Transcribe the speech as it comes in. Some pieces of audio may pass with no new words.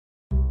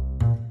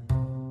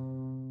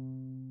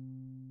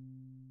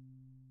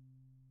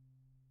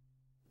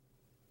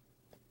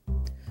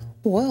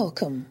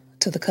Welcome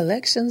to the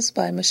Collections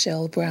by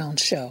Michelle Brown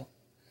show,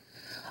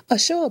 a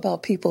show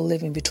about people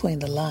living between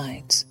the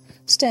lines,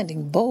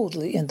 standing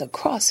boldly in the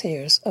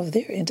crosshairs of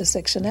their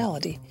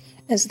intersectionality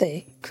as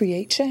they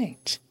create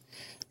change.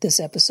 This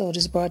episode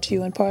is brought to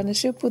you in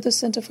partnership with the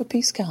Center for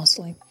Peace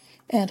Counseling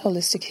and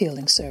Holistic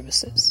Healing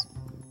Services.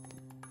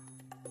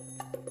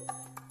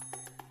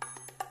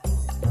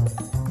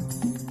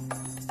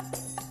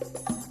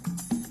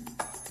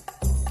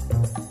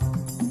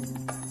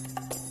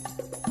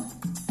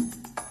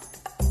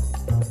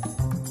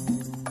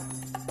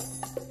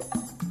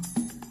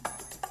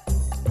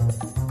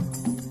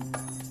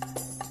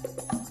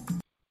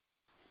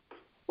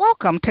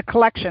 Welcome to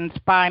Collections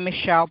by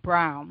Michelle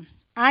Brown.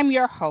 I'm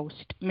your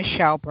host,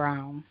 Michelle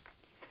Brown.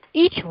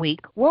 Each week,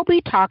 we'll be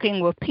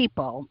talking with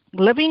people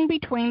living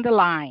between the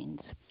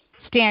lines,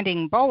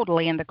 standing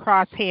boldly in the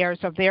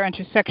crosshairs of their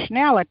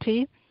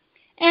intersectionality,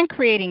 and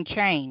creating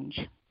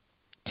change.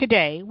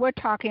 Today, we're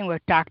talking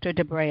with Dr.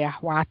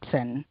 Debraha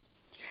Watson.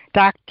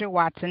 Dr.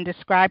 Watson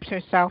describes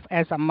herself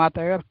as a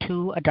mother of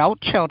 2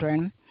 adult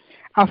children,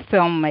 a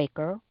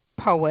filmmaker,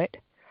 poet,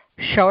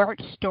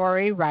 short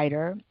story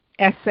writer,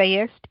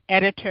 essayist,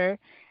 editor,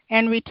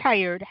 and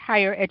retired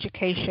higher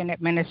education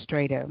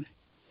administrator.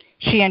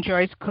 She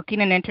enjoys cooking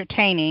and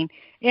entertaining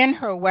in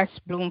her West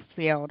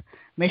Bloomfield,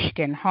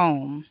 Michigan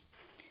home.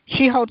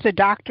 She holds a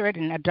doctorate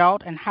in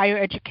adult and higher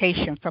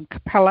education from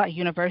Capella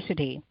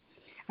University,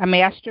 a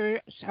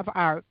Master's of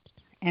Arts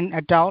in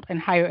adult and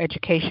higher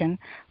education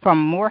from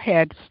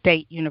Moorhead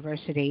State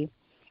University,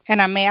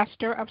 and a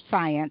Master of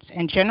Science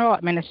in general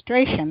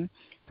administration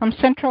from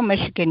Central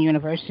Michigan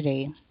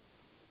University.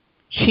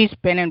 She's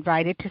been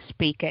invited to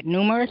speak at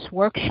numerous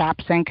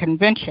workshops and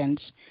conventions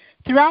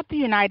throughout the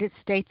United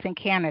States and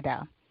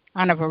Canada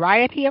on a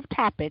variety of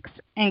topics,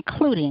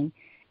 including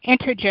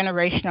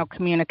intergenerational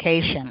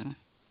communication.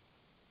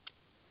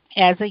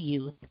 As a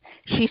youth,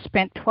 she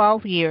spent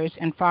 12 years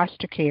in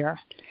foster care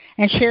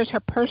and shares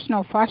her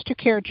personal foster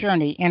care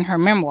journey in her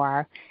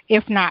memoir,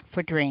 If Not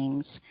for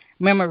Dreams,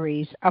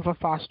 Memories of a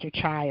Foster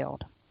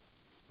Child.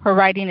 Her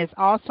writing is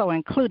also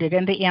included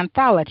in the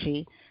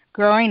anthology,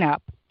 Growing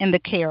Up in the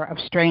Care of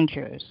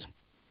Strangers.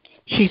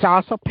 She's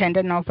also penned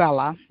a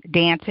novella,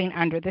 Dancing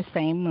Under the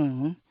Same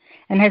Moon,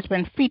 and has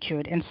been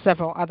featured in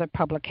several other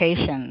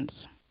publications.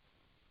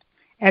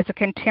 As a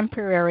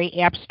contemporary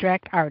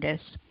abstract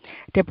artist,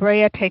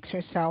 Debraha takes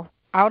herself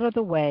out of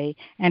the way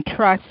and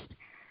trusts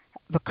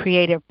the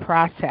creative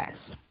process.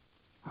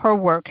 Her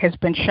work has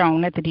been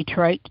shown at the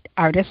Detroit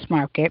Artists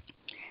Market,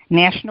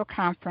 National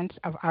Conference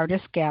of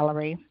Artists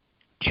Gallery,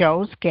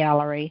 Joe's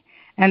Gallery,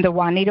 and the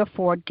Juanita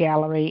Ford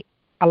Gallery,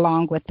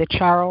 along with the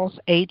Charles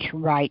H.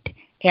 Wright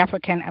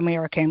African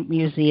American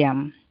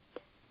Museum.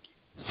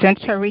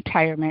 Since her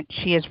retirement,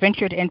 she has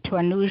ventured into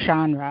a new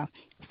genre,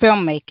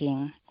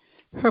 filmmaking.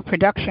 Her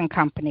production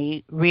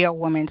company, Real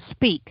Women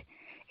Speak,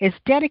 is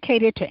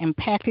dedicated to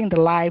impacting the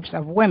lives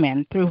of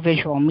women through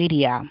visual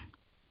media.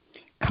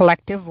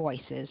 Collective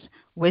Voices,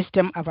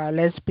 Wisdom of Our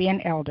Lesbian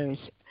Elders,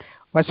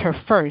 was her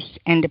first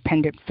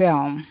independent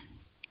film.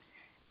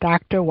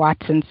 Dr.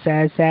 Watson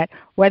says that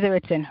whether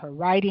it's in her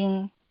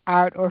writing,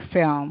 art, or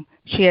film,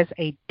 she has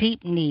a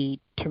deep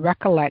need to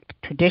recollect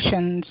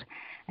traditions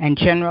and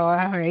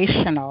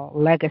generational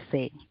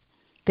legacy.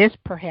 This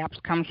perhaps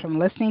comes from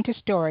listening to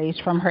stories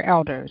from her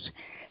elders,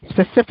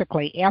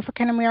 specifically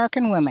African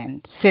American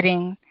women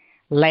sitting,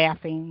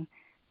 laughing,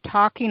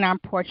 talking on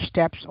porch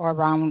steps or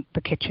around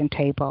the kitchen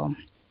table.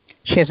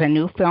 She has a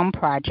new film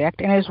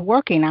project and is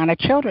working on a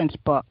children's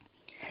book.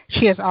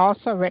 She has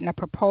also written a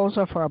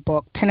proposal for a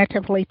book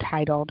tentatively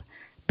titled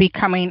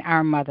Becoming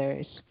Our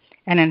Mothers,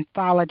 an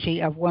anthology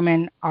of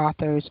women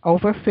authors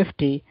over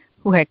 50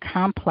 who had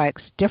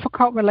complex,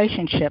 difficult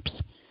relationships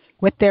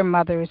with their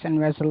mothers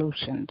and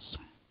resolutions.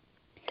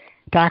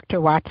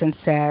 Dr. Watson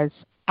says,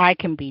 I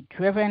can be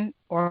driven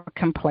or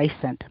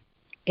complacent,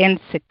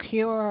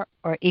 insecure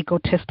or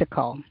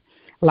egotistical.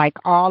 Like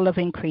all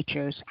living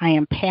creatures, I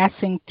am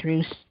passing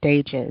through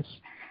stages.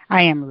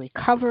 I am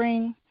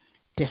recovering,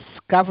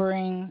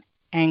 discovering,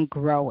 and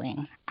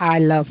growing. I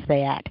love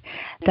that.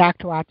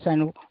 Dr.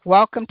 Watson,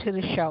 welcome to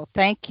the show.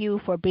 Thank you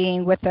for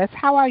being with us.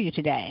 How are you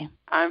today?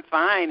 I'm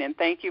fine, and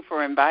thank you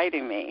for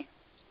inviting me.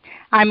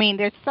 I mean,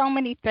 there's so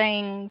many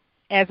things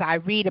as I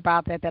read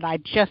about that I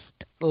just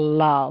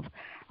love.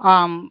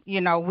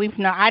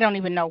 I don't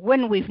even know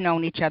when we've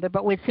known each other,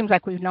 but it seems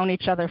like we've known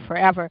each other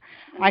forever.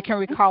 I can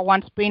recall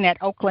once being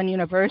at Oakland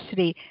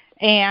University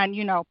and,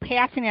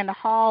 passing in the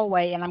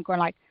hallway, and I'm going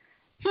like,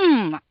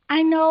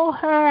 I know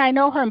her.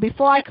 And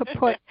before I could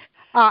put,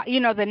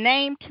 the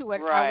name to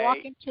it, right. I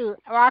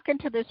walk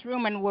into this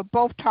room, and we're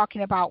both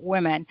talking about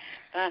women,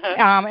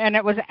 and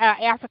it was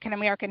African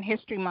American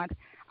History Month.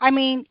 I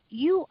mean,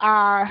 you're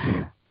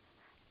a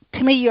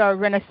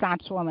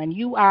Renaissance woman.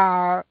 You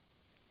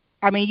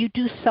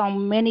do so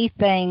many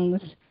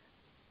things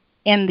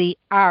in the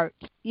arts.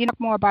 You know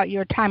more about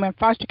your time in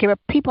foster care, but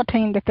people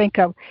tend to think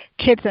of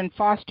kids in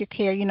foster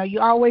care. You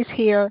always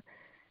hear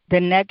the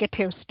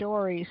negative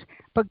stories,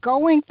 but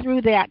going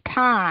through that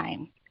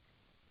time,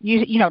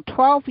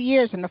 12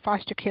 years in the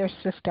foster care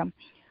system.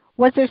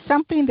 Was there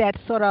something that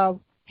sort of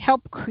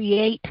helped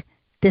create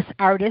this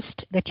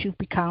artist that you've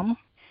become?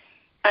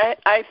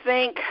 I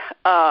think,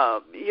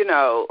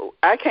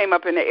 I came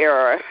up in the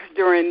era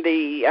during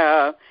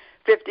the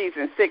 50s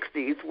and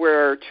 60s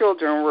where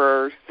children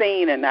were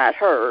seen and not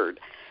heard.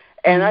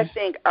 And I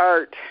think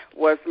art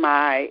was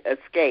my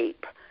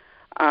escape.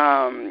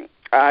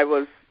 I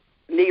was,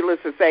 needless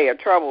to say, a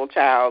troubled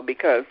child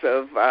because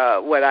of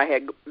what I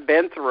had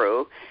been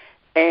through.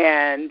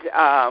 And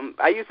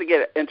I used to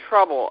get in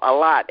trouble a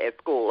lot at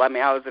school. I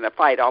mean, I was in a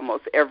fight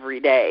almost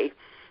every day.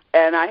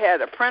 And I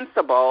had a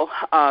principal,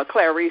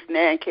 Clarice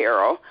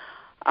Nancarroll,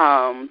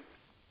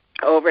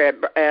 over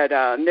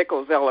at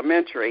Nichols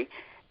Elementary.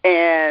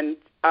 And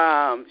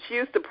she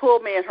used to pull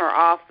me in her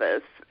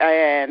office,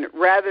 and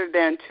rather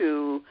than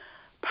to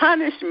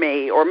punish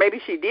me, or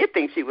maybe she did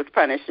think she was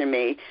punishing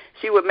me,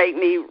 she would make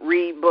me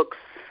read books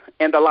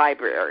in the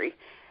library.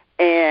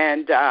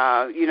 And,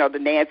 the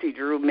Nancy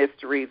Drew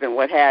mysteries and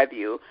what have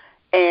you.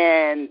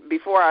 And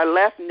before I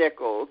left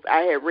Nichols, I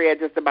had read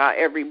just about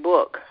every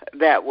book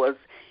that was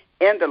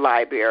in the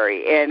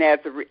library. And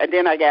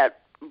then I got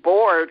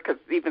bored because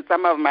even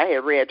some of them I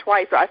had read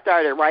twice, so I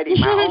started writing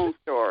my own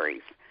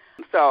stories.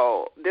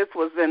 So this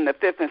was in the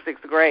 5th and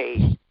 6th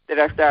grade that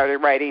I started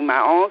writing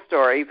my own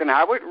stories, and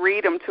I would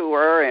read them to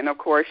her, and, of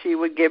course, she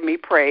would give me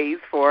praise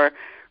for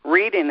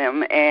reading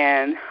them.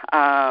 And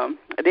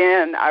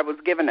then I was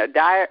given a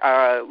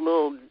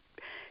little,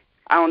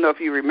 I don't know if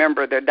you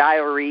remember the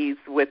diaries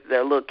with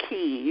the little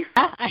keys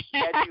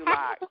that you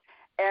locked.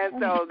 And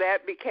so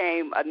that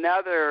became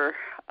another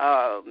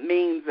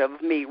means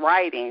of me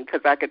writing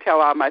because I could tell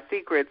all my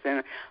secrets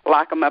and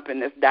lock them up in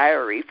this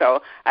diary.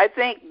 So I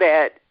think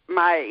that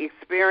my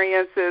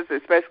experiences,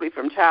 especially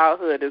from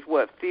childhood, is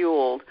what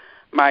fueled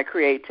my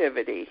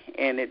creativity.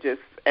 And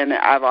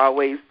I've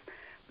always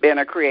been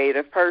a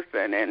creative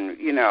person. And,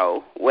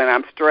 when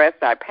I'm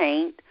stressed, I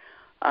paint.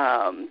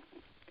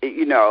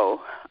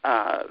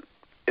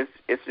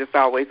 It's just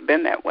always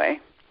been that way.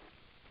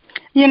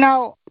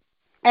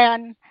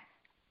 And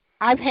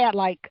I've had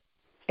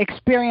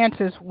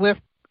experiences with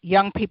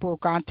young people who've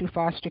gone through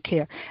foster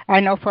care. I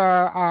know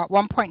for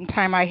one point in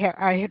time I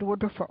had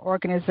worked for an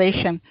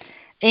organization,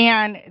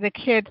 and the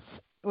kids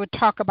would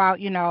talk about,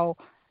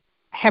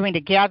 having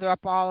to gather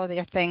up all of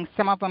their things,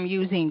 some of them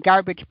using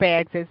garbage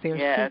bags as their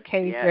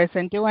suitcases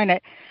and doing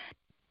it.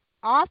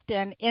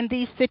 Often in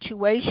these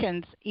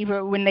situations,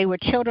 even when they were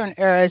children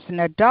or as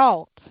an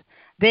adult,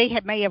 they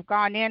may have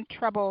gone in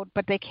troubled,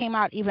 but they came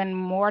out even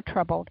more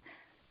troubled.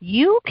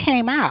 You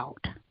came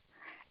out.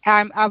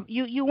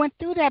 You went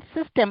through that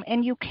system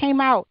and you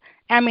came out.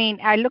 I mean,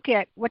 I look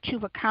at what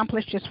you've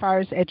accomplished as far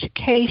as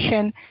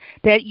education,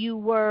 that you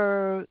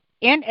were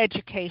in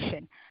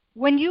education.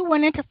 When you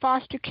went into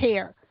foster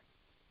care,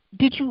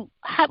 did you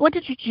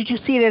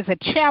see it as a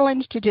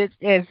challenge,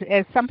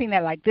 as something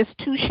that this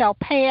too shall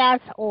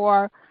pass,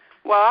 or?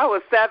 Well, I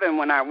was 7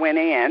 when I went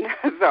in,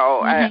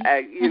 so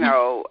I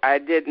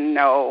didn't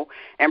know.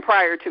 And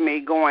prior to me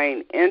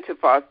going into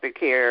foster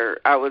care,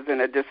 I was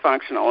in a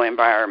dysfunctional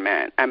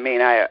environment. I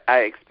mean, I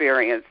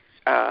experienced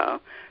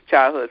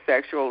childhood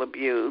sexual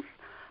abuse.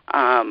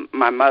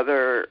 My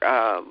mother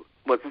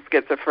was a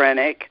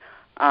schizophrenic,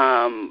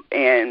 and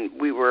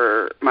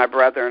my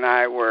brother and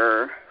I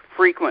were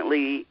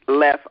frequently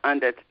left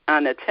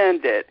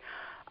unattended.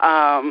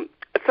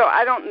 So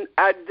I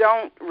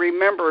don't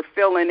remember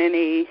feeling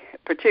any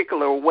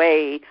particular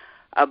way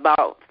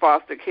about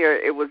foster care.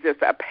 It was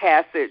just a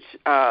passage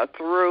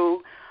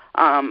through.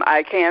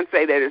 I can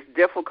say that it's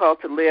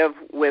difficult to live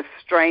with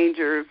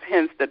strangers,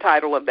 hence the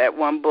title of that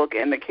one book,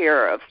 In the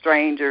Care of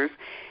Strangers.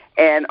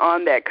 And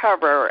on that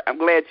cover, I'm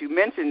glad you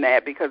mentioned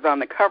that, because on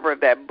the cover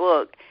of that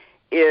book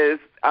is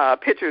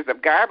pictures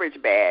of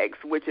garbage bags,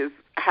 which is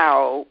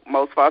how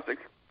most foster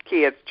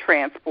kids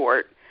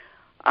transport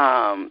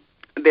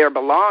their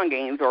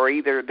belongings, or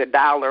either the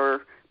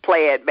dollar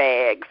plaid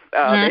bags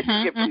that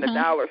you get from the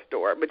dollar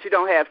store, but you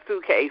don't have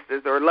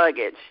suitcases or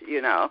luggage,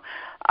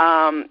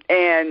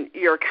 and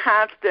you're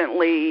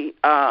constantly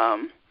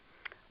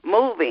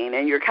moving,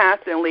 and you're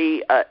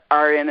constantly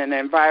are in an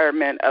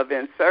environment of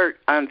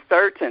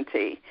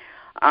uncertainty.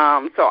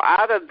 So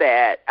out of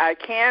that, I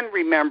can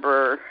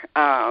remember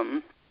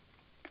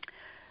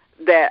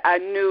that I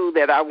knew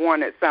that I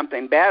wanted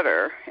something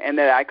better and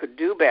that I could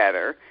do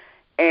better.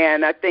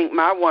 And I think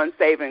my one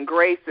saving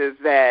grace is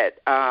that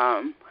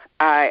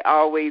I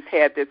always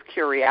had this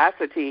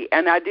curiosity,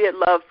 and I did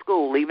love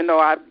school, even though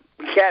I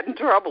got in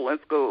trouble in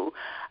school.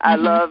 I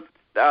loved,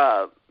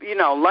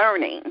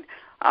 learning.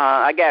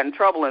 I got in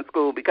trouble in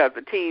school because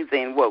of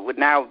teasing, what would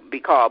now be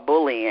called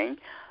bullying.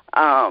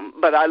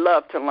 But I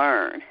love to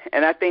learn.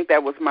 And I think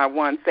that was my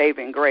one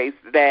saving grace,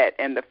 that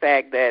and the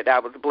fact that I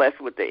was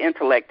blessed with the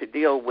intellect to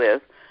deal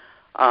with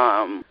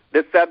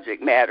the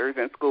subject matters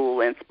in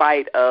school in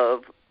spite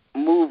of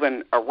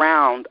moving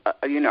around,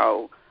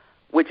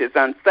 which is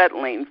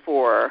unsettling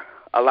for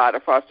a lot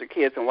of foster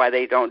kids and why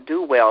they don't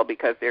do well,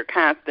 because they're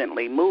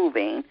constantly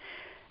moving.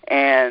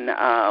 And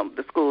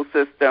the school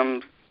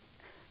systems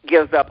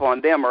gives up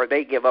on them or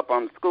they give up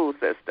on the school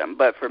system.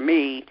 But for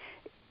me,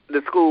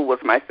 the school was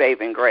my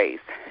saving grace.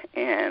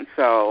 And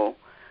so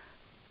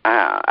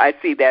I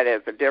see that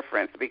as a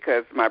difference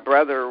because my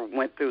brother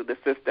went through the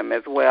system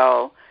as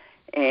well.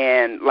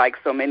 And like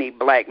so many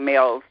black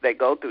males that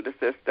go through the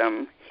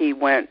system, he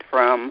went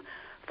from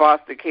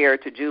foster care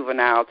to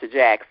juvenile to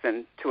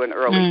Jackson to an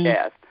early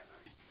death.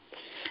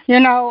 You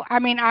know, I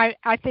mean, I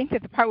think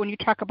that the part when you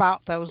talk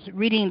about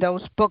reading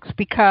those books,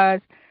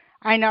 because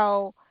I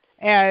know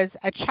as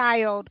a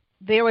child,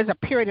 there was a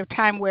period of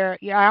time where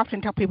I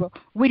often tell people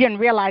we didn't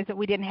realize that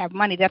we didn't have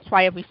money. That's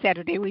why every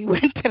Saturday we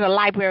went to the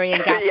library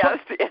and got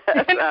books.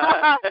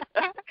 Yes.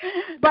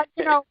 But,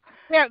 you know,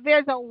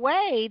 there's a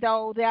way,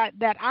 though,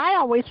 that I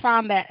always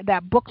found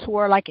that books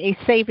were like a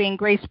saving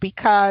grace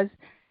because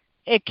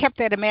it kept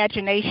that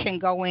imagination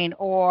going,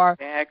 or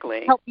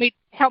exactly. helped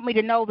me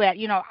to know that,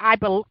 you know,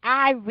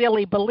 I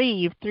really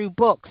believe through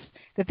books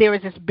that there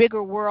is this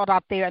bigger world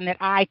out there and that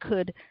I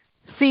could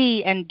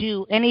see and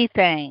do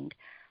anything.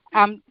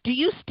 Do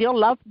you still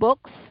love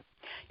books?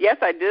 Yes,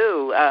 I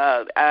do.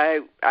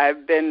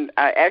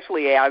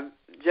 I've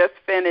just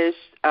finished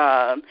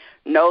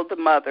Know the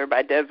Mother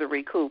by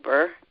Desiree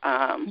Cooper,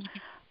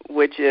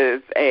 which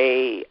is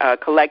a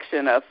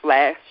collection of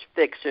flash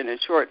fiction and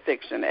short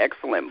fiction,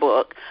 excellent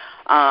book.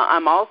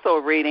 I'm also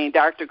reading,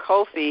 Dr.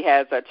 Kofi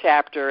has a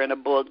chapter in a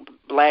book,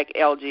 Black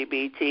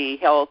LGBT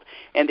Health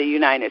in the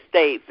United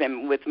States,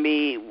 and with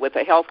me, with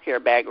a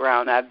healthcare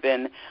background, I've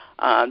been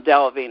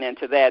delving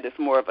into that. It's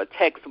more of a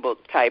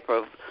textbook type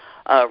of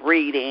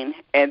reading.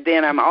 And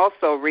then I'm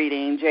also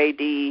reading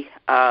J.D.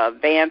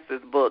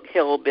 Vance's book,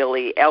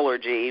 Hillbilly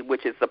Elegy,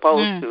 which is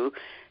supposed to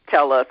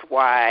tell us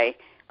why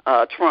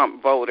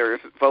Trump voters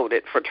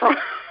voted for Trump.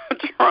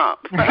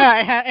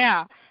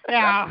 Yeah.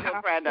 I'm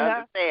still trying to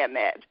understand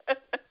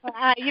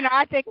that. You know,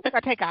 I think it's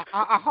going to take a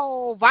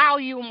whole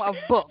volume of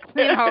books,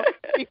 you know,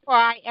 before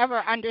I ever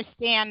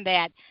understand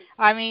that.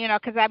 I mean, you know,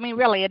 because, I mean,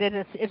 really,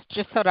 it's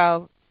just sort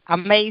of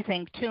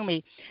amazing to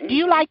me. Do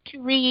you like to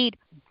read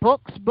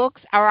books,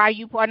 or are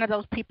you one of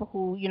those people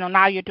who, you know,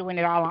 now you're doing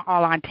it all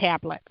on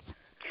tablets?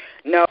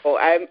 No,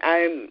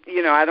 I'm,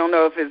 you know, I don't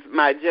know if it's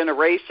my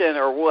generation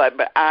or what,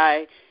 but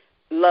I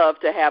love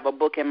to have a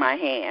book in my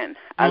hand.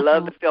 I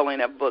love the feeling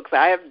of books.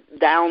 I have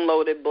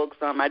downloaded books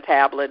on my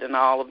tablet and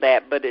all of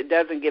that, but it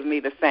doesn't give me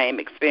the same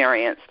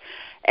experience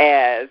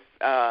as,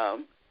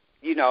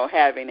 you know,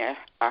 having a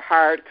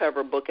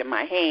hardcover book in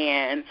my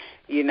hand.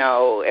 You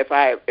know, if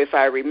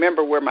I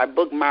remember where my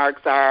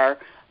bookmarks are,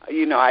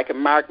 you know, I can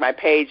mark my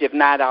page. If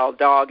not, I'll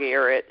dog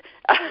ear it.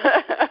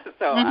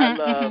 So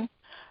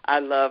I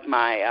love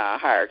my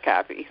hard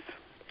copies.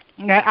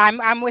 Yeah,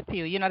 I'm with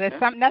you. You know, that's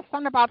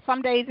something about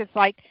some days it's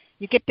like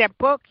you get that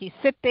book, you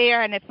sit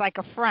there, and it's like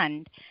a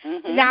friend.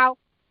 Now,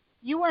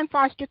 you were in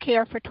foster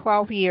care for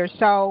 12 years,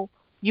 so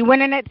you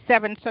went in at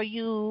 7, so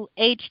you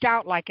aged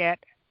out like at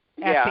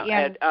the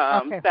end.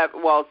 At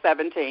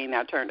 17.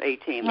 I turned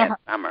 18 that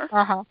summer.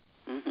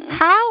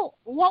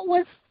 What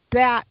was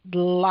that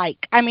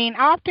like? I mean,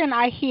 often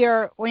I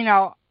hear, you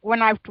know,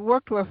 when I've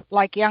worked with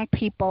like young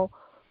people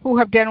who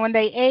have done, when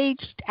they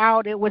aged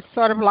out, it was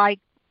sort of like,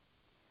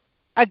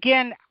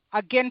 again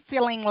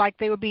feeling like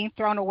they were being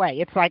thrown away.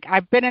 It's like,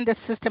 I've been in this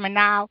system and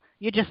now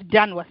you're just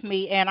done with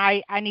me and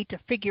I need to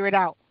figure it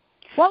out.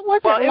 What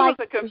was it like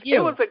for you?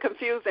 It was a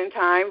confusing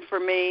time for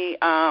me.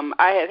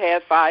 I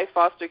had 5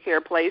 foster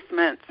care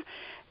placements,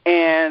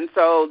 and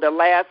so the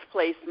last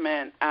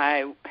placement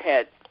I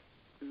had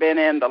been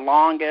in the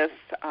longest.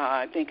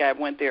 I think I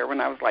went there when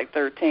I was like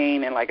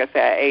 13, and like I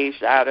said, I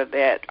aged out of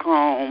that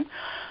home.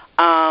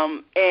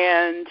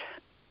 And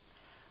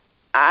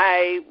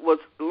I was,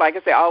 like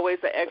I said, always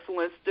an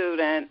excellent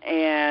student,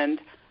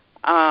 and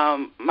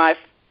my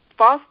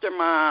foster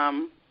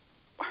mom,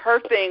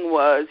 her thing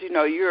was, you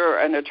know, you're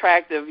an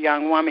attractive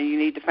young woman, you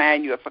need to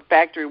find you a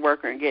factory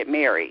worker and get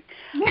married.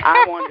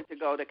 I wanted to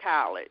go to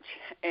college,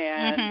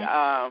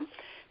 and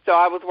so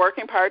I was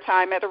working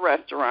part-time at a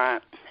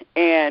restaurant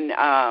and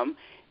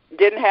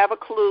didn't have a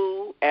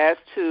clue as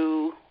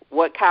to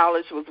what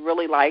college was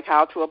really like,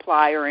 how to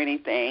apply or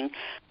anything.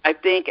 I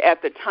think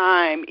at the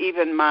time,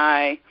 even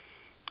my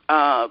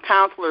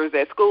counselors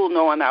at school,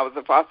 knowing I was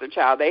a foster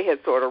child, they had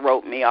sort of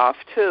wrote me off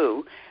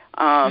too,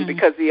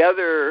 because the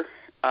other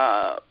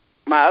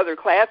my other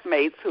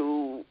classmates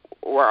who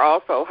were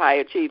also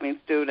high-achieving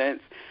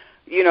students,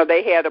 you know,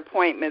 they had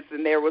appointments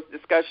and there was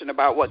discussion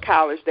about what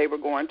college they were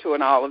going to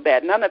and all of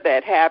that. None of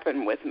that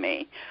happened with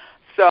me.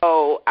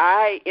 So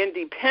I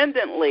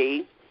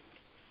independently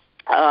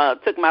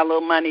took my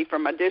little money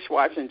from my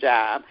dishwashing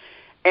job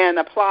and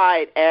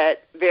applied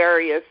at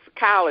various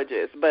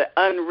colleges, but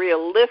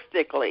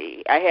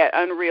unrealistically, I had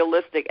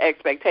unrealistic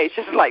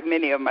expectations like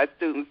many of my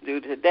students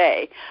do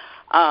today.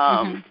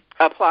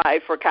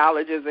 Applied for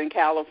colleges in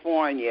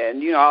California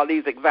and, you know, all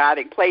these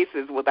exotic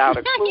places without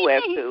a clue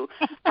as to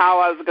how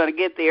I was going to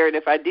get there, and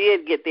if I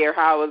did get there,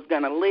 how I was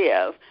going to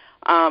live.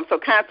 So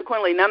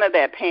consequently, none of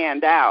that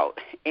panned out.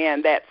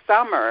 And that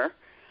summer,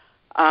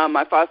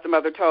 my foster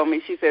mother told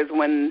me, she says,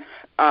 when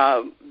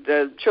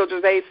the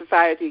Children's Aid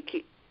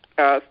Society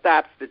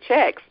stops the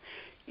checks,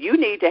 you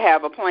need to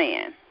have a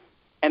plan.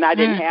 And I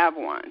didn't have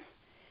one.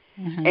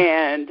 Mm-hmm.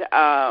 And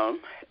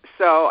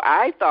so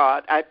I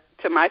thought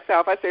to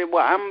myself, I said,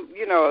 well, I'm,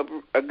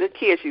 a good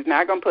kid. She's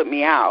not going to put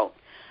me out.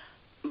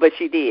 But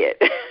she did.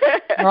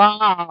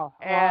 Wow.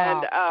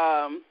 And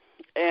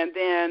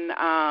then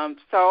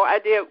so I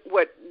did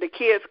what the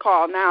kids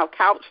call now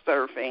couch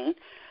surfing.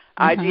 Mm-hmm.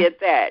 I did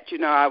that.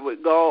 I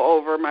would go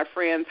over my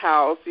friend's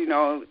house,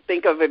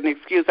 think of an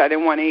excuse. I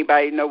didn't want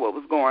anybody to know what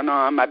was going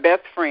on. My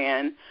best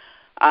friend,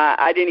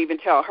 I didn't even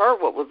tell her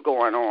what was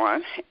going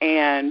on.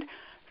 And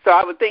so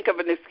I would think of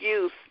an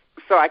excuse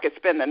so I could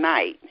spend the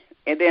night.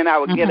 And then I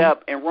would get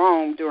up and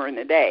roam during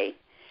the day.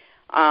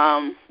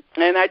 And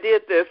I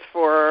did this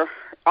for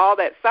all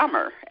that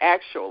summer,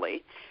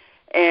 actually.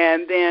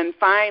 And then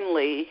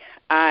finally,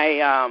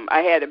 I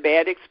had a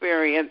bad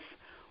experience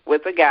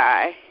with a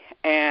guy,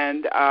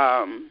 and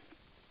I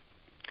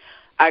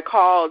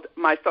called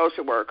my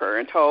social worker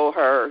and told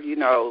her,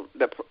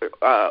 the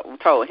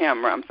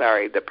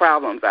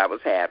problems I was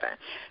having.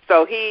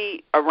 So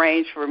he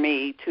arranged for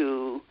me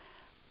to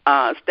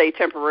stay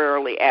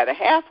temporarily at a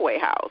halfway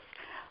house.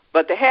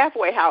 But the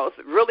halfway house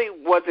really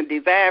wasn't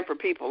designed for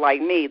people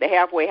like me. The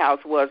halfway house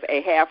was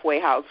a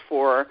halfway house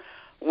for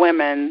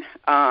women,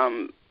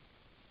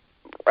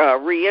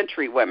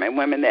 reentry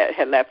women that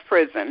had left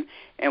prison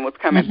and was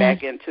coming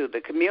back into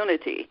the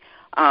community.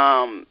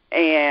 But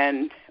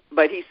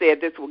he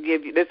said this will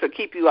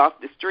keep you off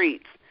the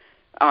streets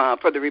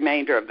for the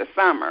remainder of the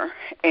summer.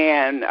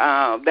 And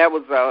that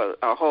was a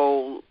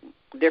whole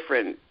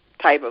different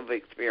type of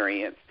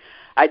experience.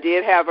 I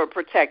did have a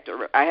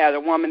protector. I had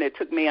a woman that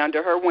took me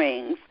under her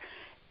wings,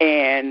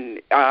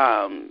 and,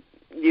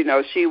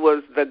 she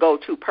was the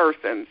go-to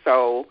person.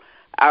 So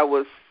I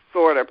was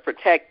sort of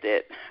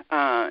protected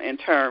in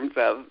terms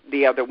of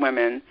the other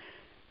women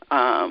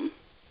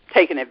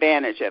taking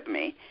advantage of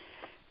me.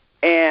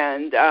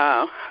 And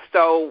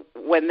so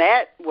when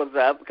that was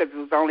up, because it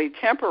was only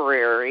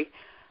temporary,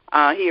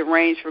 he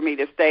arranged for me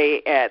to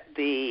stay at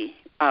the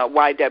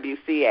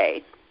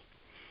YWCA.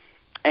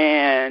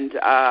 And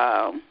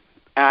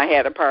I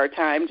had a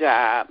part-time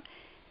job,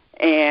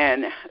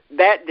 and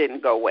that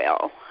didn't go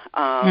well.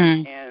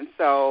 And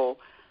so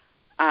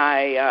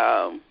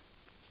I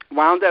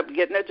wound up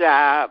getting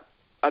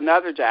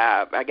another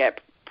job. I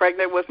got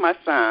pregnant with my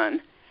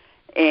son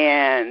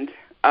and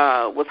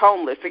was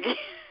homeless again.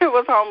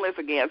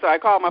 So I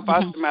called my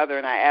foster mother,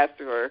 and I asked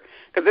her,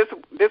 because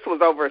this was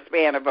over a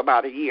span of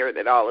about a year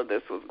that all of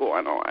this was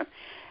going on.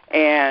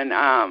 And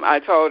I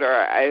told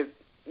her, I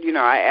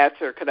asked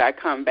her, could I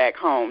come back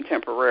home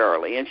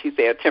temporarily? And she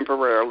said,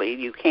 temporarily,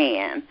 you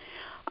can.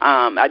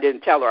 I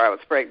didn't tell her I was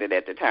pregnant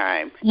at the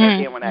time.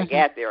 And then when I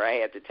got there, I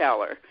had to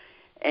tell her.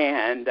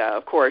 And,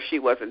 of course, she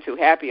wasn't too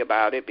happy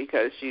about it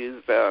because she's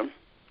a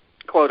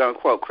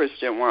quote-unquote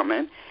Christian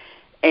woman.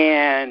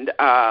 And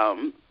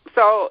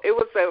so it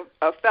was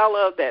a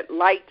fellow that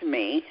liked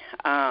me.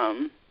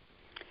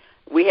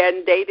 We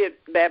hadn't dated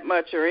that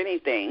much or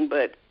anything,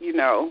 but,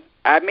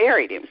 I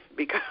married him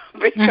because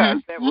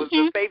that was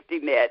the safety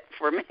net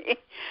for me.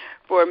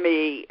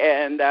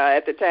 And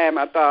at the time,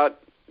 I thought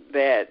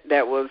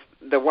that was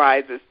the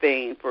wisest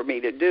thing for me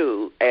to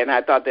do, and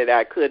I thought that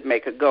I could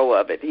make a go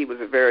of it. He was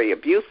a very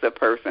abusive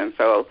person,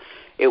 so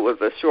it was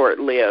a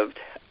short-lived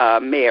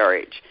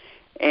marriage.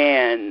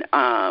 And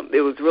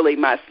it was really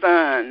my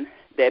son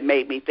that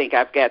made me think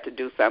I've got to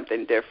do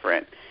something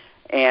different,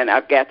 and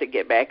I've got to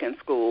get back in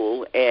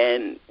school.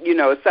 And,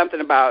 it's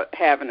something about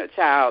having a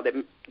child that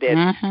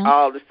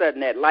all of a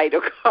sudden that light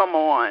will come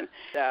on.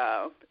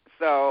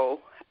 So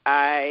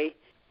I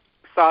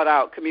sought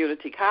out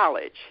community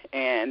college,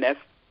 and that's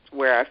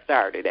where I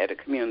started, at a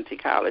community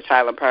college,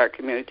 Highland Park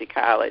Community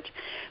College,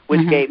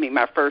 which gave me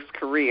my first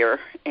career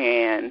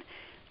and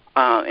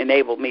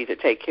enabled me to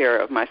take care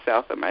of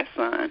myself and my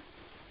son.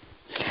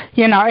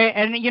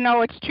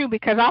 It's true,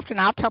 because often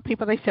I'll tell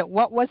people, they say,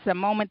 what was the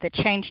moment that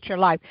changed your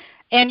life?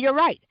 And you're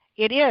right.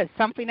 It is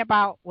something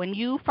about when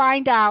you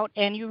find out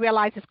and you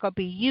realize it's going to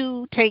be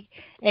you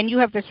and you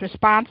have this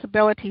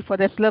responsibility for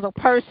this little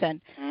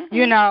person,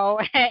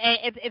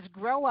 it's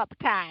grow up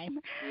time.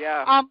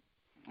 Yeah.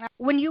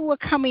 When you were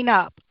coming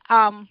up,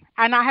 and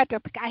I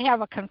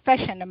have a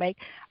confession to make.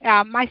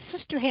 My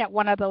sister had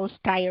one of those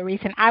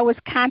diaries, and I was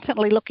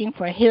constantly looking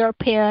for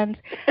hairpins,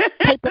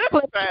 paper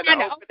clips, trying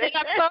to open it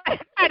up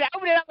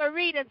and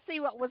read and see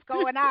what was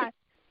going on.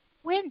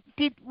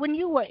 When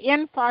you were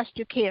in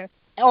foster care,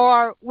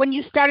 or when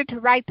you started to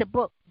write the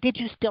book, did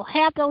you still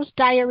have those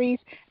diaries?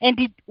 And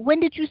when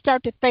did you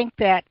start to think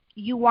that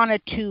you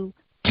wanted to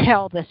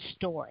tell the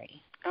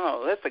story?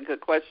 Oh, that's a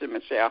good question,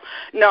 Michelle.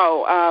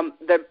 No,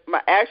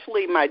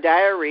 my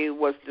diary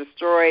was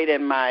destroyed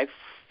in my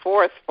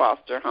fourth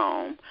foster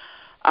home.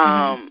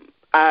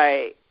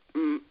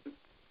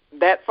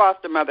 That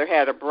foster mother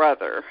had a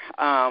brother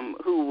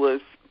who was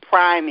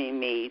priming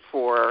me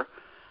for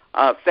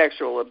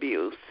sexual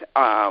abuse,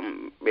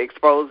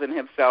 exposing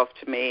himself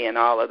to me and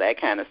all of that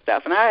kind of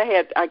stuff. And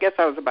I guess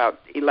I was about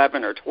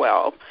 11 or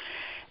 12,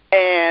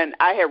 and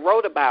I had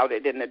wrote about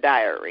it in the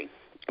diary.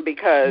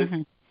 because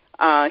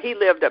he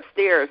lived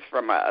upstairs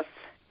from us.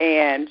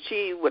 And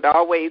she would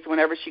always,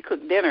 whenever she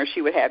cooked dinner,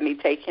 she would have me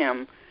take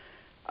him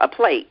a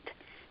plate.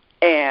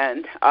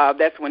 And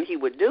that's when he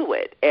would do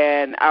it.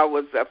 And I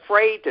was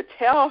afraid to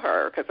tell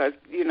her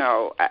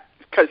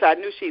because I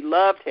knew she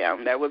loved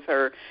him. That was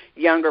her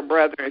younger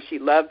brother, and she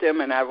loved him.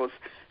 And I was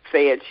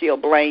said she'll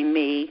blame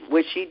me,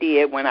 which she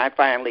did when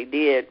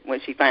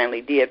she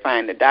finally did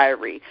find the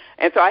diary.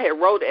 And so I had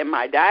wrote in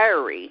my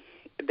diary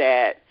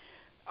that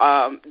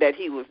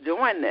he was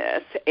doing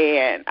this,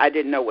 and I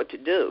didn't know what to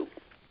do.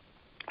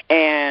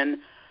 And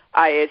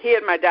I had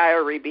hid my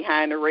diary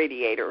behind the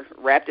radiator,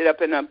 wrapped it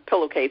up in a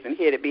pillowcase and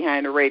hid it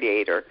behind the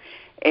radiator.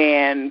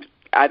 And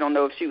I don't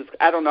know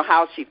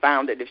how she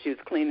found it, if she was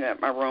cleaning up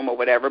my room or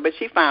whatever, but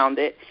she found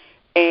it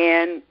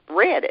and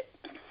read it.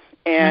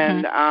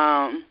 And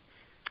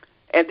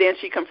and then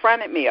she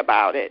confronted me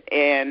about it.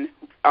 And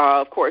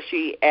of course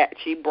she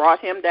brought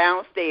him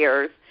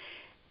downstairs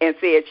and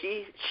said,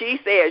 she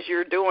says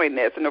you're doing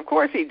this. And of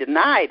course he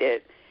denied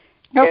it.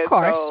 Of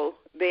course. So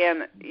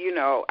then,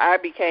 I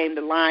became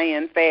the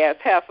lying fast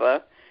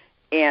heifer,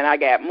 and I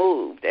got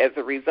moved as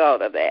a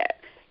result of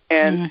that.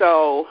 And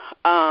so,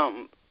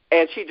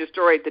 and she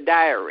destroyed the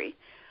diary.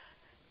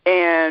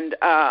 And,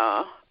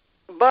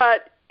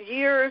 but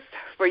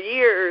for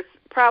years,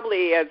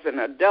 probably as an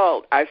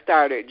adult, I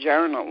started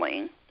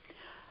journaling.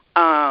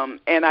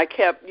 And I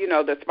kept,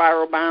 the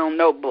spiral-bound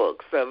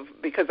notebooks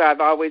because I've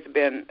always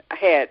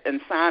had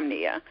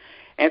insomnia.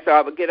 And so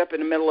I would get up in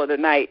the middle of the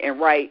night and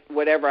write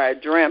whatever I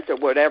dreamt or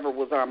whatever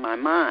was on my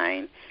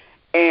mind.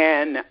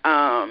 And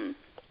so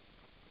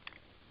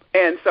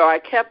I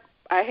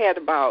had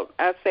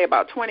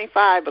about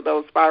 25 of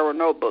those spiral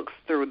notebooks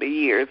through the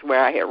years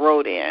where I had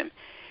wrote in.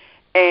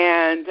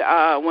 And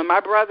when my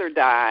brother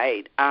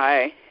died,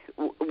 it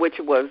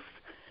was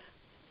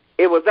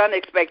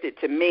unexpected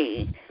to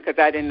me because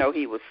I didn't know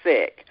he was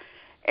sick.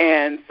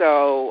 And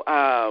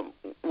so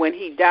when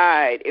he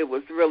died, it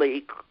was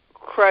really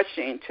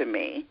crushing to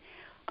me,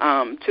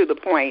 to the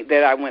point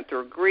that I went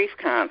through grief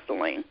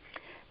counseling.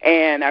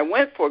 And I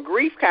went for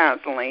grief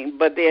counseling,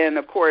 but then,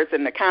 of course,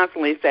 in the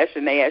counseling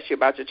session, they ask you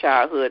about your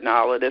childhood and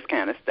all of this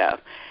kind of stuff.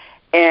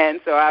 And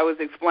so I was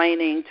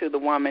explaining to the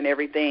woman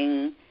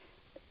everything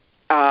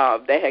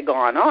that had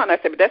gone on. I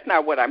said, but that's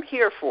not what I'm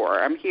here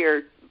for. I'm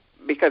here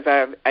because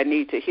I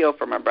need to heal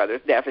from my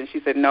brother's death. And she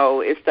said,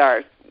 no, it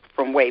starts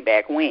from way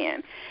back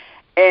when.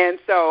 And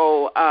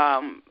so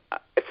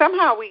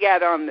somehow we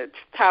got on the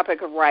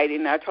topic of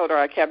writing. I told her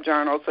I kept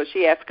journals, so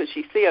she asked could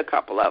she see a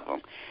couple of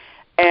them.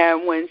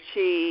 And when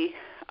she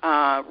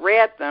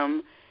read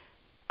them,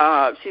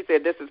 she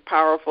said, this is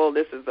powerful,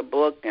 this is a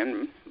book,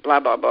 and blah,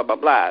 blah, blah, blah,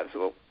 blah.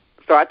 So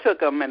I took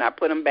them and I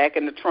put them back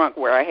in the trunk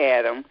where I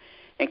had them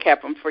and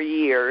kept them for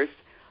years.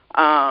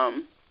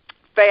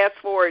 Fast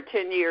forward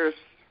 10 years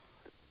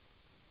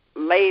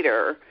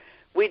later,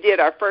 we did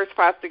our first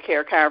foster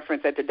care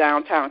conference at the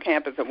downtown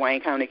campus of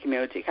Wayne County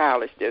Community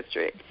College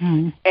District.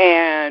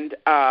 And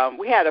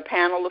we had a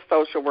panel of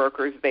social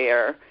workers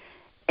there,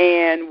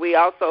 and we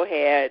also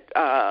had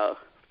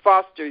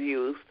foster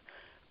youth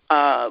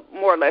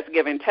more or less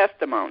giving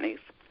testimonies.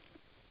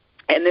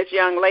 And this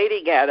young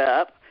lady got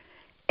up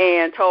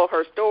and told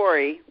her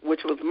story,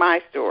 which was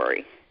my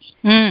story.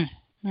 And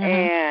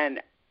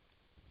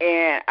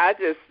I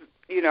just,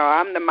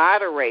 I'm the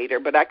moderator,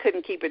 but I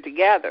couldn't keep it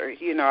together.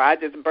 I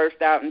just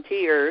burst out in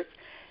tears.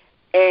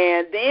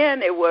 And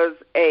then it was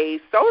a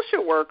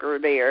social worker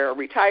there, a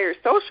retired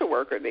social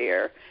worker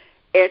there,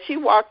 and she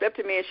walked up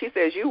to me and she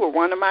says, you were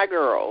one of my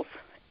girls.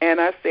 And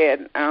I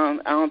said, I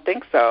don't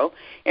think so.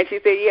 And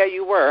she said, yeah,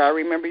 you were. I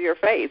remember your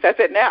face. I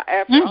said, now,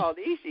 after all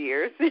these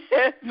years. And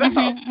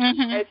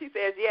she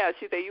says, yeah,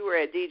 she said, you were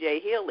at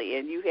DJ Healy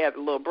and you had a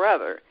little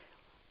brother.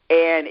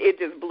 And it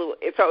just blew.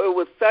 So it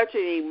was such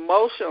an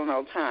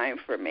emotional time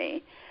for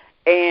me.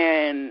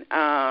 And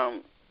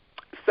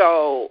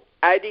so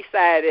I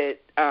decided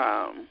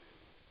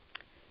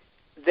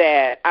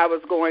that I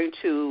was going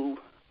to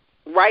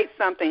write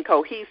something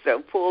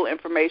cohesive, pull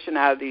information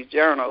out of these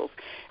journals,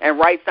 and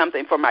write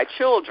something for my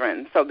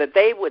children so that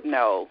they would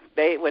know,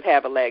 they would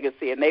have a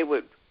legacy, and they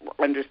would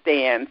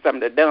understand some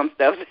of the dumb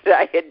stuff that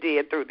I had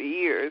did through the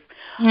years,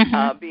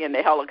 being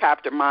the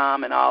helicopter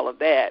mom and all of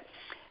that.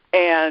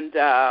 And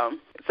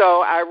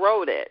so I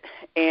wrote it,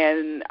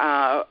 and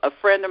a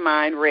friend of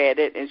mine read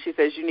it, and she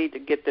says, you need to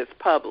get this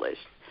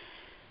published.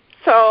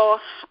 So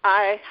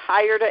I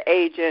hired an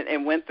agent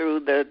and went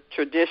through the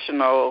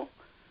traditional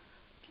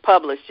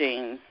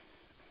publishing,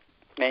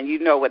 and you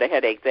know what a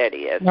headache that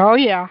is. Oh,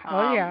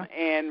 yeah.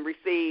 And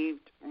received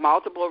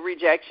multiple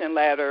rejection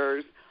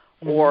letters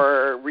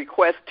or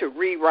requests to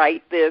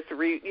rewrite this,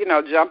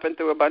 jumping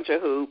through a bunch of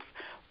hoops.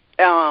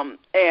 And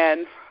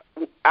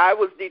I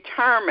was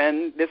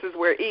determined, this is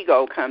where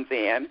ego comes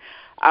in,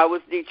 I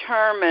was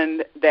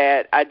determined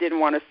that I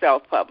didn't want to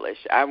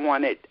self-publish. I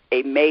wanted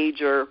a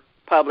major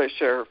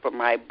publisher for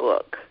my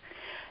book.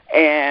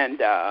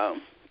 And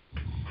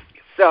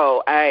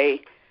so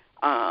a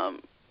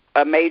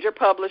major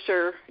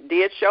publisher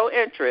did show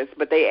interest,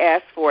 but they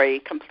asked for a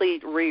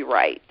complete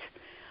rewrite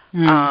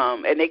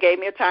And they gave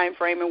me a time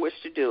frame in which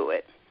to do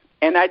it.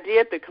 And I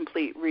did the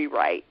complete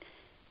rewrite,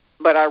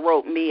 but I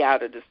wrote me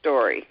out of the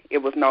story. It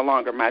was no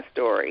longer my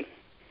story.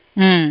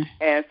 And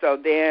so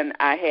then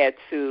I had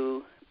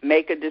to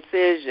make a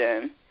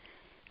decision.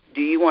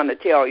 Do you want to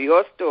tell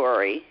your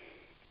story,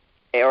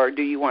 or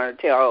do you want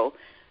to tell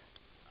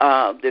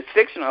this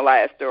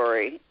fictionalized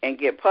story and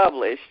get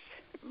published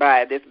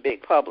by this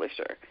big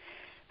publisher?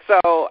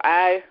 So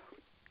I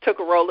took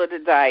a roll of the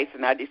dice,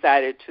 and I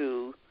decided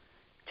to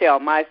tell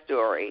my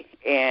story,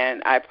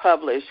 and I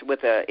published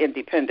with an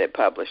independent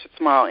publisher,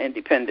 small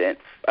independent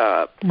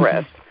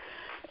press,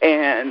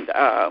 and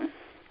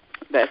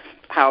that's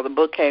how the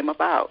book came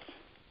about.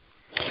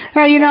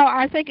 Well,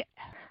 I think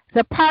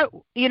the part,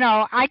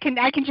 I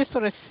can just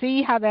sort of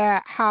see how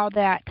that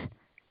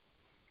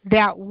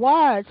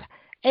was,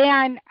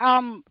 and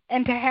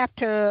to have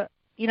to,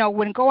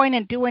 when going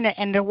and doing it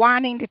and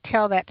wanting to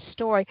tell that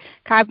story.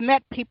 'Cause I've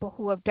met people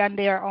who have done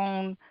their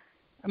own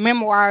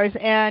memoirs,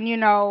 and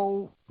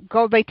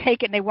they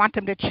take it and they want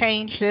them to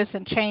change this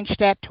and change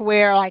that, to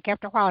where, like,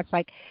 after a while it's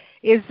like,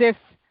 is this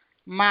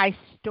my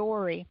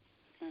story?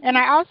 And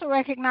I also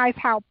recognize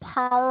how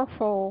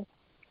powerful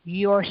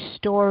your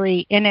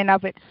story in and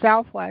of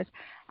itself was.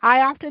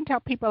 I often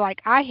tell people,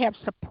 like, I have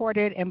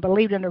supported and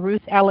believed in the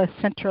Ruth Ellis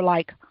Center,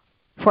 like,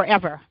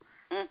 forever.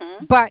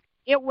 But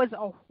it was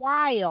a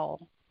while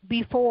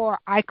before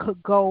I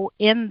could go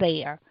in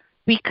there,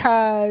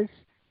 because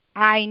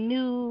I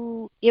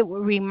knew it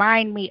would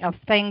remind me of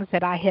things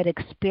that I had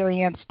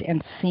experienced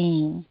and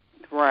seen.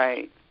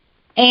 Right.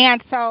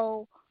 And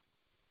so,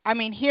 I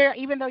mean, here,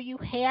 even though you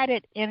had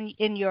it in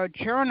your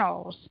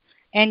journals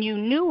and you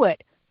knew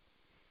it,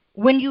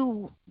 when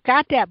you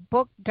got that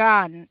book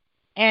done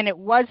and it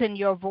was in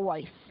your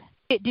voice,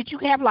 did you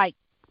have, like,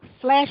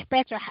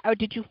 flashbacks, or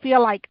did you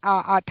feel like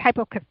a type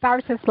of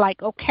catharsis,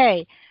 like,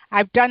 okay,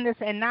 I've done this,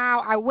 and now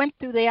I went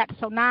through that,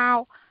 so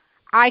now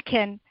I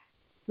can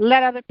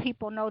let other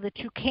people know that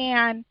you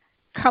can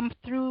come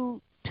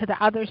through to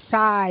the other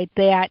side,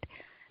 that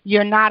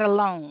you're not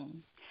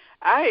alone?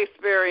 I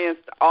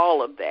experienced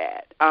all of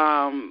that.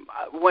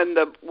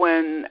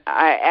 When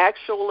I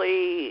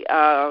actually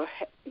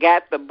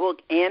got the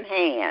book in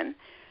hand,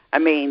 I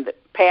mean,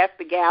 past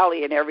the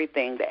galley and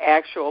everything, the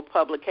actual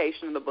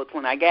publication of the book,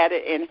 when I got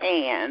it in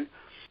hand,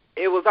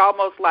 it was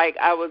almost like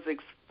I was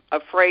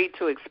afraid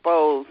to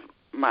expose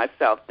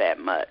myself that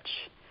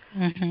much.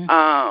 And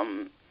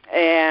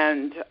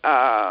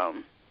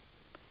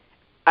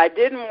I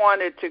didn't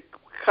want it to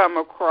come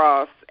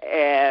across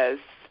as,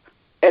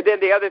 and then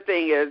the other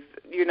thing is,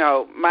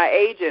 my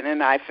agent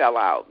and I fell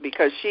out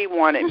because she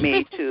wanted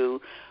me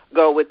to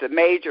go with the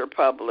major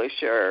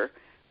publisher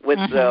with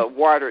the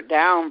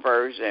watered-down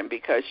version,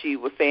 because she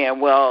was saying,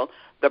 well,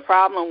 the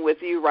problem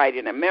with you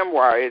writing a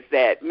memoir is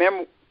that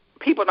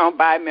people don't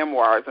buy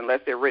memoirs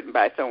unless they're written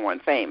by someone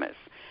famous.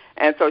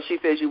 And so she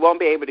says you won't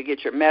be able to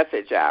get your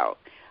message out.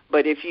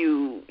 But if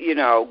you,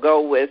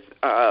 go with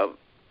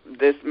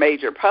this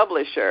major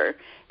publisher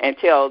and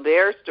tell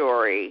their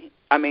story,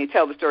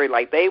 tell the story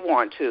like they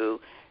want to,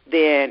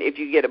 then if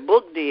you get a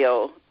book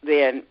deal,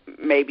 then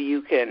maybe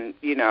you can,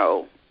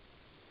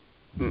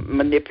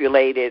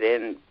 manipulate it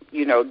and,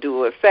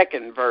 do a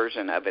second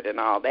version of it and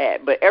all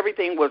that. But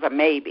everything was a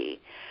maybe.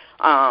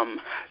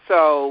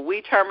 So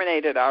we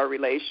terminated our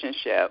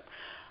relationship.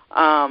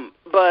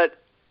 But,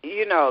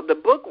 the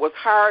book was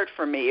hard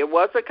for me. It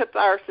was a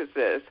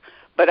catharsis,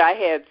 but I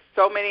had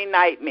so many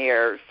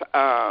nightmares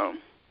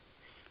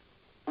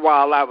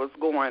while I was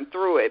going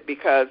through it,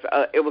 because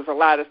it was a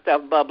lot of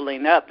stuff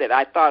bubbling up that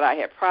I thought I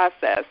had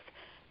processed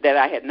that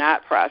I had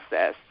not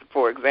processed.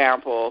 For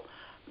example,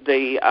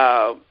 the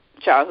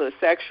childhood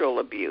sexual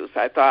abuse.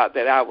 I thought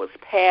that I was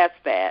past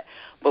that,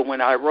 but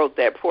when I wrote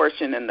that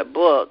portion in the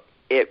book,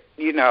 it,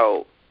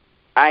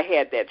 I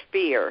had that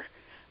fear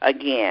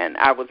again.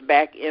 I was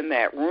back in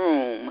that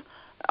room.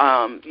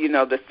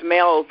 The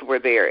smells were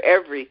there,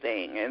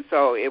 everything. And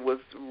so it was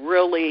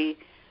really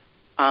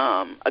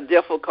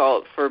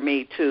difficult for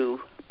me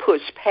to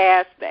push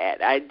past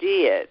that. I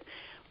did,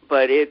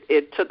 but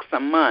it took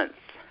some months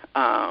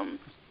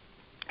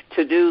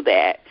to do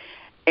that.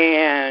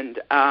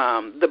 And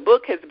the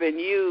book has been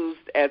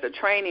used as a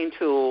training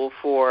tool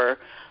for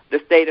the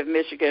state of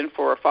Michigan,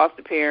 for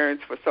foster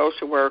parents, for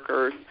social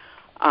workers.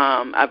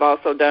 I've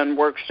also done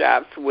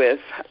workshops with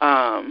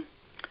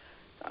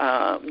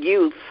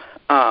youth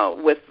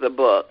with the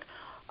book.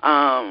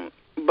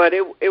 But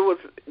it was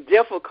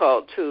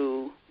difficult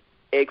to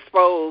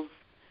expose,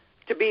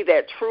 to be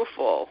that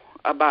truthful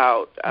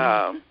about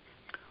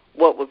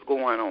what was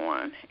going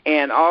on.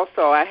 And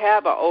also I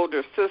have an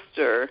older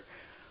sister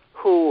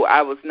who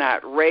I was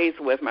not raised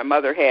with. My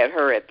mother had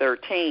her at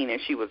 13,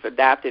 and she was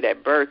adopted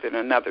at birth in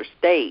another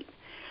state.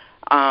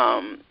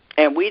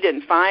 And we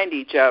didn't find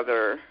each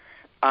other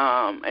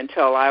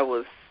until I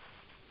was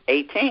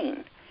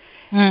 18.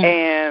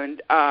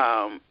 And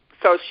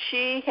so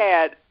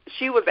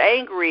she was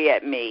angry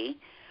at me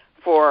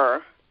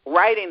for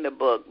writing the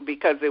book,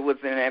 because it was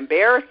an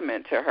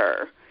embarrassment to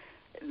her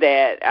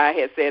that I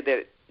had said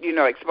that,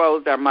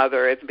 exposed our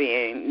mother as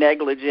being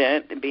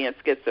negligent and being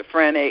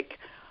schizophrenic,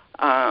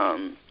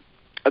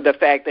 the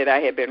fact that I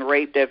had been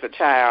raped as a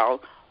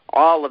child,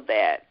 all of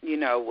that,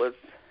 was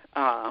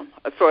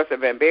a source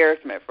of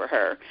embarrassment for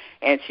her.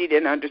 And she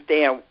didn't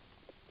understand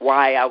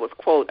why I was,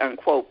 quote,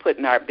 unquote,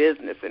 putting our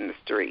business in the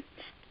street.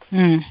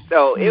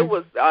 So it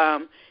was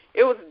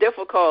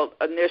difficult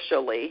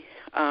initially.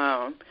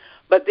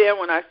 But then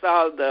when I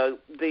saw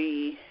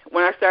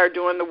when I started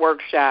doing the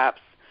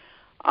workshops,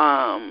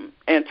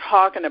 and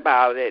talking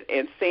about it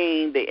and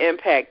seeing the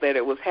impact that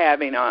it was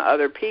having on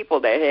other people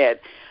that had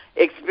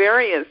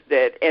experienced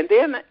it. And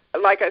then,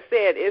 like I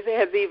said, it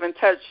has even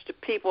touched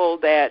people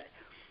that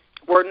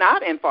were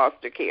not in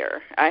foster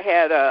care. I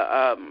had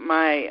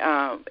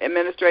my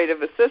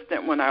administrative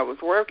assistant when I was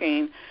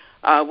working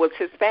was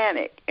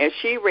Hispanic, and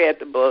she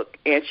read the book,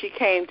 and she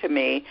came to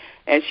me,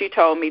 and she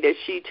told me that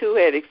she, too,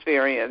 had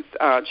experienced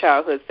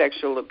childhood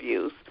sexual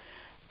abuse.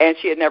 And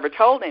she had never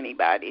told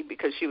anybody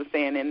because she was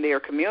saying in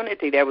their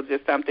community that was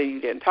just something you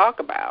didn't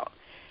talk about.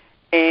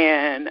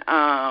 And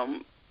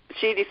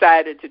she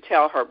decided to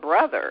tell her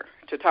brother,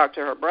 to talk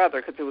to her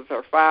brother, because it was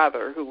her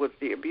father who was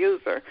the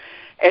abuser.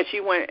 And she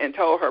went and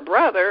told her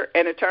brother,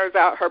 and it turns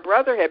out her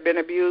brother had been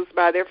abused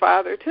by their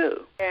father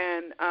too.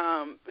 And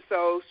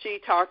so she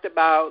talked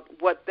about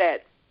what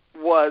that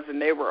was,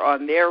 and they were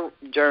on their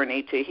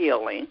journey to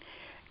healing.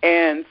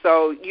 And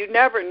so you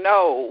never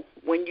know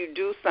when you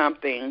do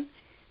something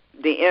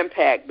the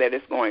impact that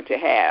it's going to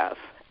have.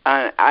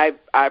 I'm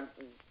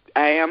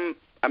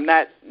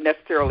not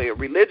necessarily a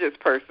religious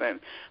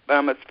person, but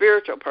I'm a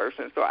spiritual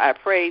person. So I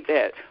prayed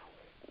that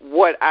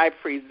what I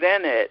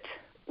presented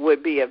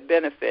would be of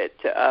benefit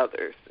to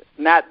others.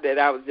 Not that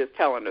I was just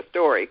telling a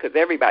story, because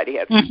everybody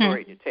has a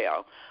story to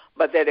tell,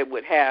 but that it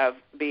would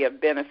be of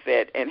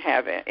benefit and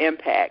have an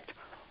impact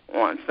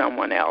on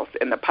someone else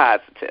in the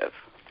positive.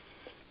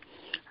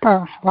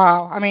 Oh,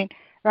 wow. I mean,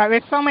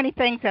 there's so many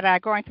things that are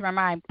going through my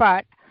mind,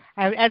 but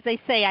as they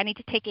say, I need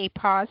to take a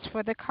pause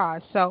for the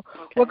cause. So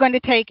We're going to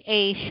take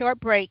a short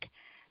break.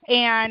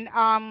 And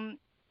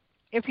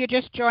if you're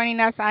just joining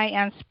us, I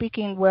am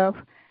speaking with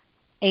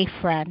a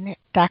friend,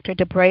 Dr.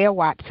 Debraha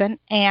Watson,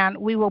 and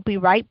we will be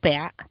right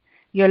back.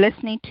 You're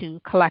listening to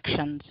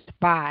Collections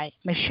by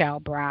Michelle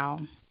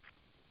Brown.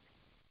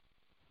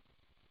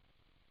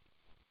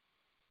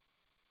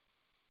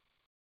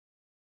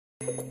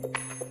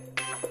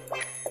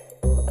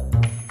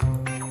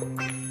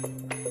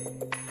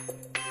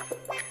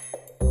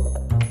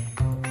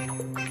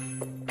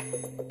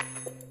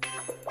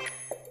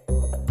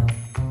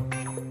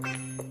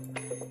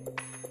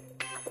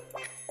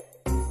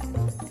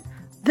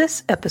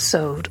 This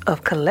episode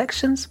of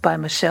Collections by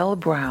Michelle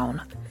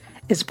Brown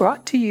is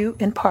brought to you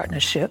in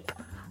partnership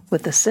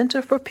with the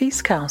Center for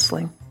Peace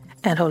Counseling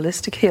and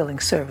Holistic Healing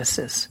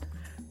Services,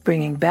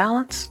 bringing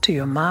balance to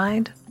your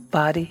mind,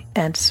 body,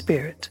 and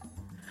spirit.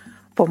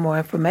 For more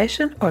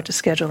information or to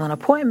schedule an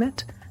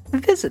appointment,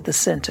 visit the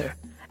center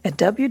at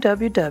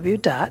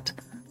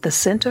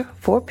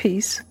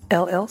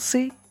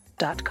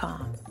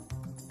www.thecenterforpeacellc.com.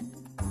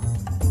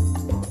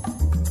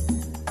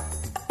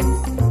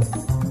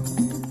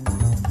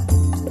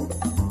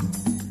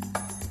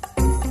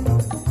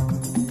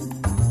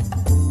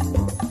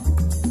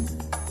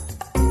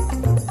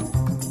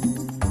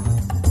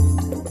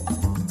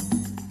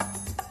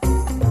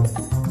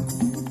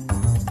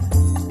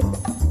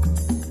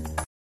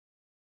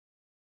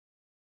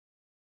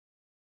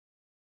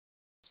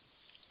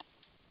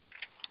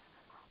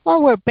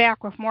 Well, we're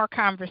back with more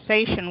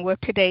conversation with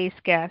today's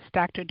guest,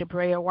 Dr.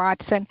 Debraha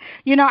Watson.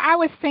 I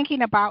was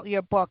thinking about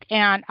your book,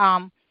 and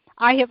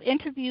I have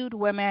interviewed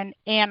women,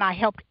 and I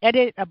helped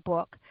edit a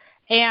book.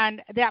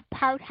 And that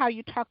part how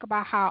you talk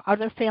about how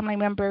other family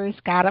members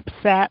got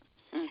upset,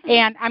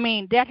 and, I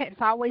mean, that has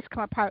always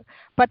come apart.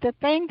 But the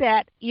thing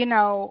that, you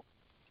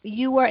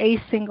were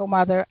a single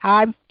mother.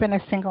 I've been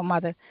a single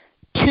mother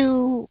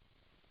to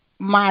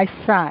my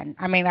son.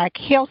 I mean,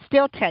 he'll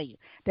still tell you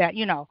that,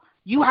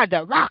 you are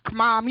the rock,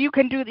 Mom. You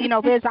can do,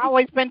 there's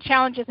always been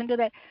challenges and do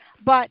that.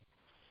 But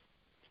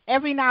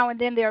every now and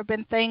then there have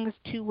been things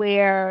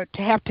to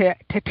have to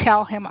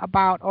tell him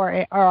about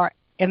or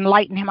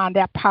enlighten him on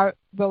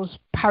those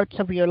parts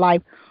of your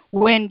life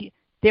when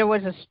there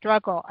was a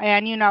struggle.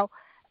 And,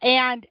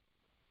 and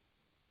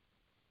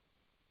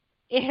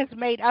it has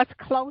made us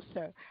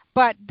closer.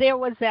 But there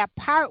was that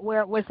part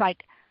where it was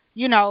like,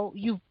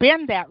 you've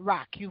been that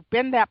rock. You've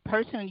been that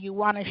person you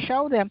want to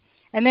show them.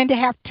 And then to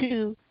have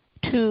to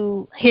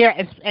hear,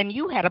 and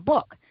you had a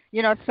book,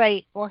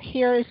 say, well,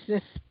 here's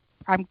this,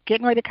 I'm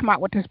getting ready to come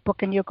out with this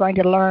book, and you're going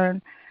to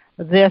learn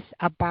this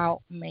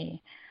about me.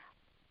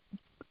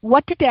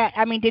 What did that,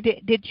 I mean, how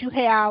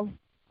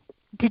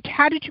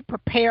did you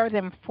prepare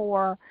them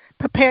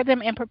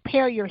and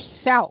prepare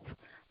yourself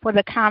for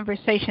the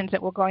conversations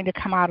that were going to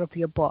come out of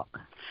your book?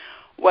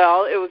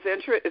 Well,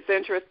 it's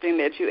interesting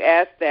that you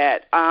asked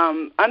that.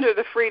 Under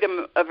the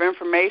Freedom of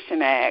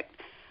Information Act,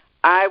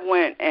 I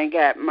went and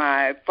got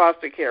my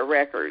foster care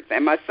records,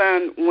 and my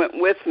son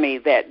went with me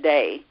that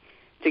day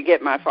to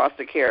get my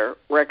foster care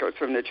records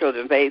from the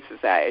Children's Aid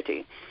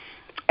Society.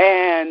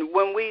 And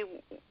when we,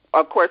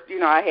 of course,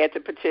 I had to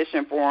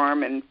petition for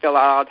them and fill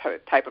out all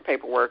type of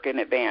paperwork in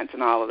advance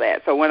and all of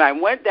that. So when I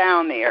went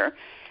down there,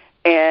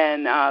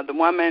 and the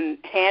woman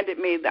handed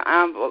me the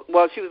envelope.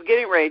 Well, she was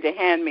getting ready to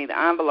hand me the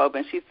envelope,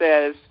 and she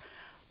says,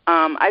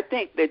 I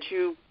think that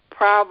you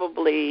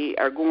probably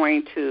are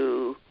going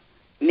to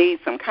need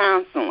some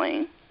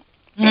counseling.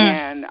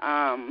 And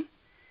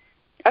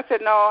I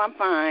said, no, I'm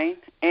fine.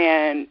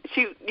 And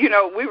she,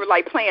 we were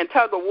like playing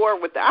tug of war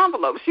with the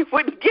envelope. She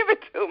wouldn't give it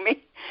to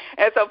me.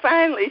 And so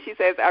finally she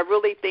says, I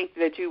really think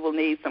that you will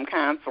need some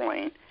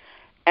counseling.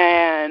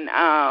 And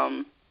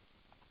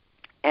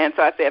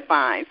so I said,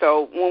 fine.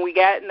 So when we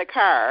got in the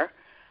car,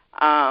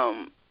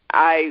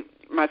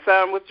 my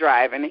son was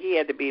driving, and he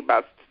had to be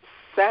about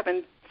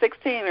 17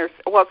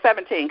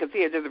 because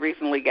he had just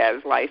recently got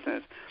his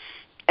license.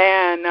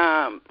 And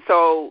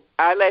so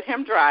I let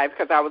him drive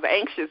because I was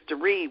anxious to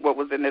read what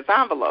was in this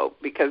envelope,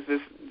 because this,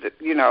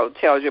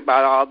 tells you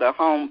about all the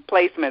home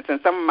placements,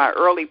 and some of my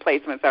early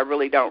placements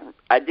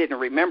I didn't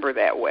remember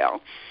that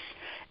well.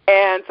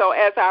 And so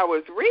as I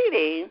was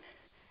reading,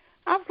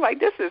 I was like,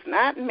 this is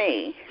not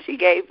me. She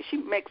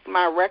mixed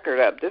my record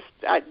up. This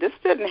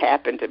didn't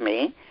happen to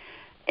me.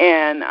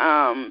 And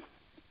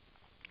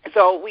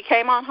so we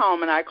came on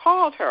home, and I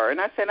called her, and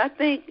I said, I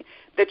think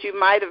that you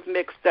might have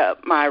mixed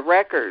up my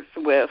records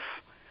with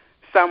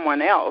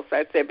someone else.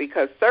 I said,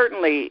 because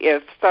certainly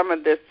if some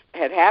of this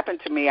had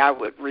happened to me, I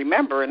would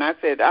remember. And I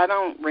said, I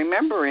don't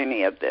remember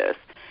any of this.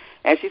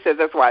 And she said,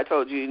 that's why I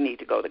told you need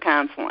to go to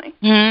counseling.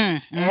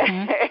 Mm-hmm.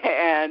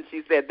 And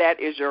she said, that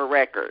is your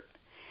record.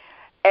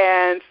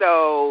 And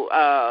so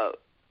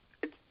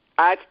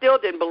I still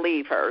didn't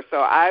believe her. So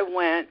I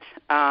went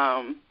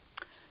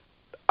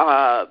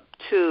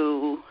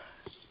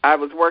I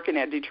was working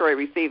at Detroit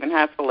Receiving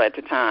Hospital at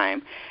the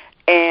time,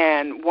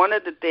 and one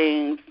of the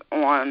things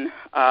on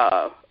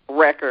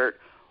record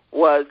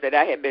was that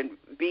I had been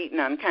beaten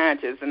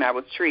unconscious, and I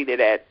was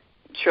treated at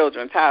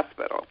Children's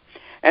Hospital.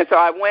 And so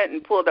I went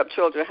and pulled up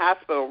Children's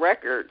Hospital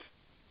records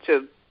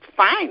to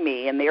find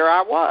me, and there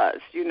I was,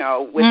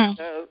 with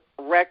the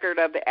record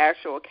of the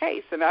actual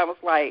case. And I was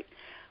like,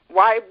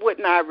 why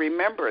wouldn't I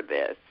remember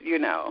this,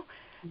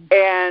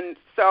 And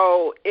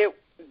so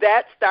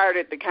that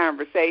started the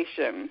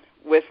conversation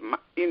with my,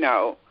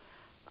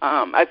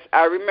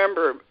 I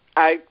remember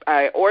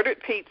I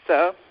ordered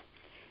pizza,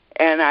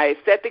 and I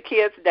set the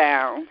kids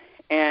down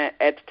at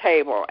the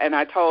table, and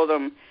I told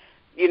them,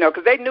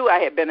 because they knew I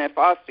had been in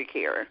foster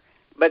care,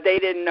 but they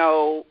didn't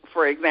know,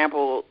 for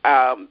example,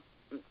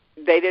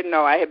 they didn't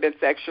know I had been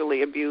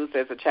sexually abused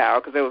as a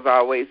child, because it was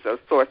always a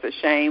source of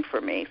shame for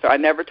me. So I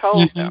never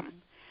told them.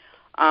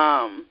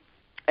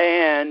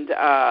 And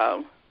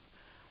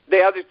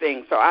the other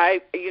thing, so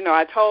I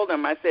told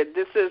them, I said,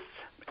 this is,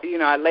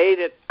 I laid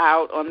it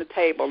out on the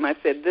table, and I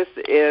said, this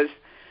is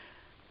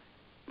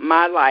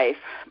my life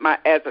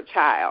as a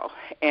child.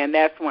 And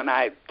that's when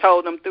I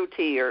told them through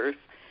tears.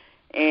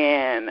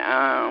 And,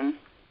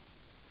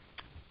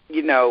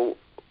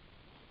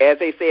 as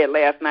they said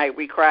last night,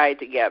 we cried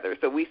together.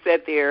 So we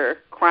sat there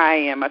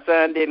crying. My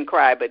son didn't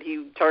cry, but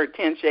he turned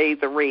 10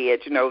 shades of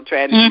red,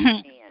 trying to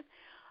understand.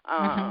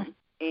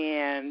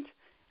 And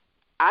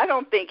I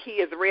don't think he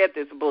has read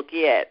this book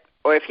yet.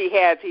 Or if he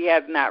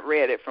has not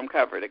read it from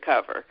cover to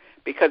cover,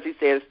 because he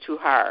says it's too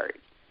hard.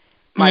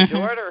 My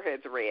daughter has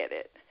read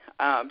it.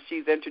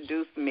 She's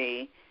introduced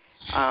me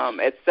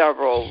at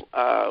several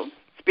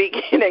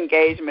speaking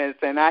engagements,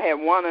 and I had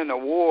won an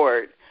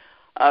award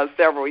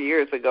several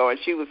years ago, and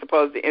she was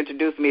supposed to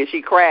introduce me, and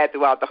she cried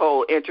throughout the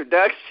whole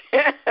introduction.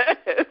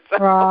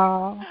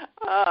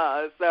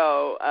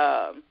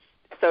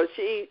 So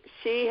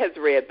she has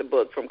read the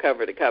book from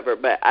cover to cover,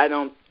 but I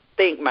don't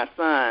think my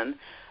son,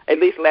 at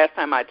least last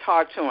time I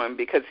talked to him,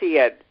 because he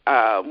had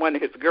one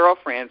of his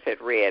girlfriends had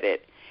read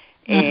it,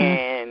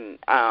 and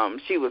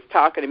she was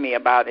talking to me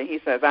about it. He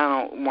says, I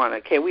don't want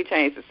to, can we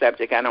change the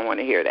subject? I don't want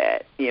to hear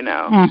that,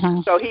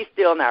 So he's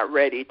still not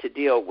ready to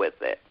deal with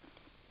it.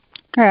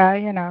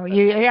 And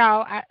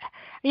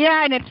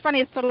it's funny,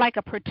 it's sort of like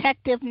a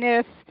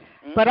protectiveness,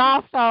 but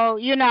also,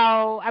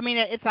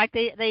 it's like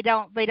they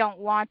don't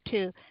want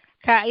to.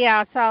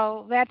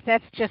 So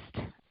that's just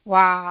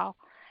wow.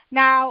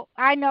 Now,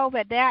 I know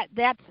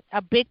that's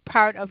a big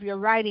part of your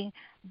writing,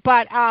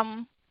 but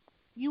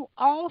you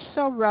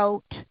also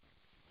wrote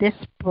this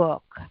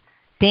book,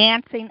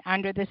 Dancing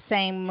Under the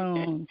Same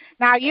Moon.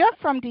 Now, you're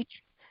from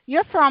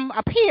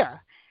up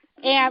here,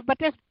 but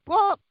this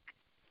book,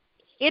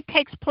 it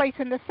takes place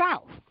in the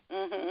South.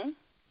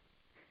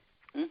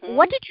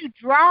 What did you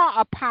draw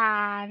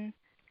upon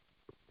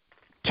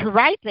to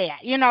write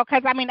that?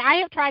 Because, I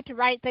have tried to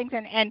write things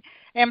and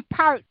in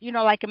part,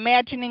 like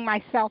imagining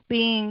myself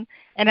being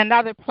in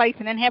another place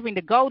and then having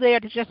to go there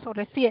to just sort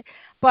of see it.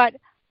 But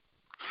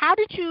how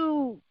did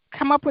you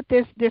come up with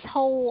this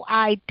whole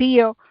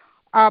idea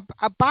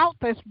about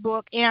this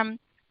book, and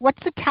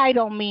what's the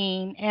title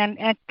mean?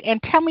 And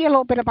tell me a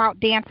little bit about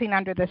Dancing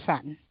Under the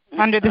Sun.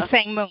 Under the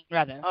Same Moon,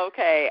 rather.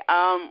 Okay.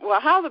 Well,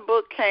 how the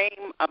book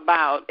came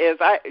about is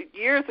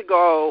years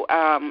ago,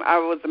 I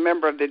was a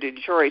member of the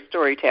Detroit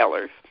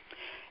Storytellers,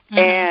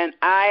 and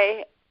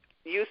I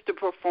used to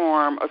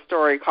perform a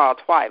story called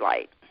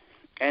Twilight,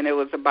 and it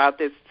was about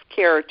this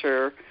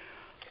character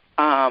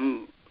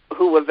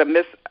who was a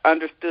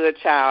misunderstood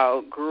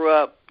child, grew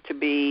up to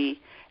be,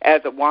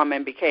 as a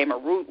woman, became a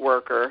root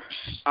worker,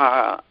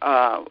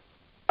 a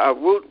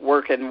root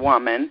working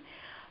woman,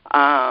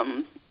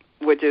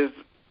 which is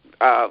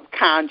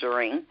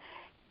conjuring,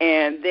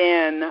 and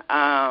then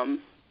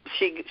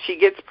she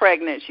gets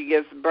pregnant, she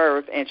gives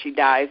birth, and she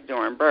dies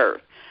during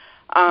birth.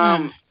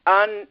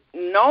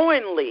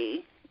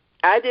 Unknowingly,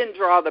 I didn't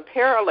draw the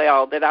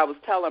parallel that I was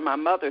telling my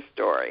mother's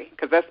story,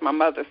 because that's my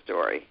mother's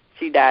story.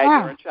 She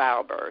died during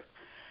childbirth.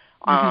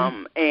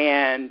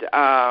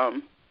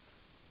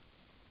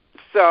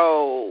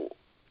 So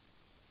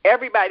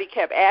everybody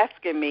kept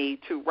asking me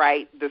to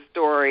write the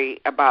story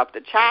about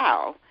the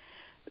child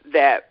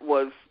that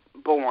was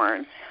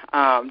born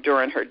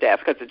during her death,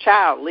 because the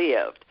child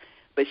lived,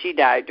 but she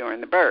died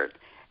during the birth.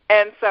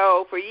 And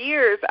so for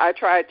years I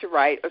tried to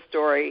write a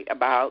story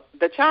about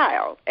the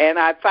child, and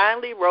I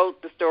finally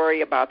wrote the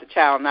story about the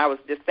child, and I was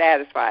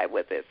dissatisfied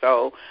with it.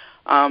 So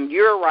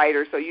you're a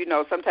writer, so you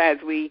know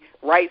sometimes we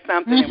write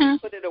something and we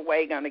put it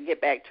away, going to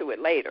get back to it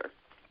later.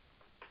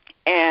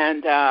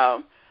 And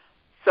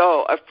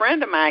so a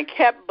friend of mine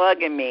kept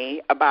bugging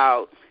me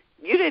about,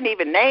 you didn't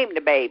even name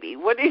the baby.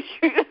 What did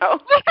you know?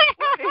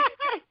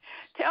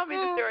 Tell me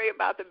the story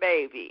about the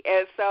baby.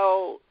 And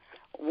so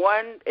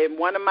in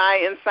one of my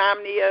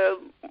insomnia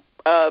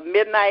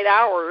midnight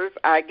hours,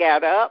 I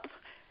got up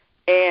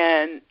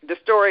and the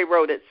story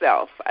wrote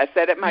itself. I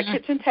sat at my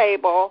kitchen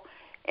table,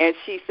 and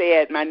she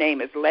said, "My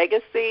name is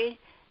Legacy,"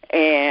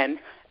 and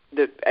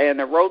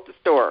I wrote the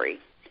story.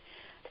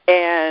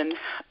 And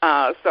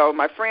so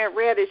my friend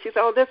read it. She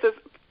said, "Oh, this is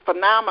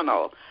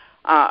phenomenal."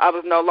 I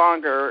was no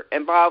longer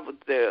involved with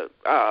the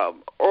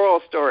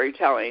oral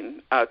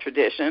storytelling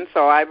tradition,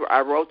 so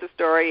I wrote the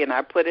story and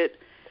I put it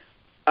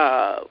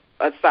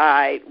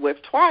aside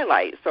with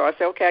Twilight. So I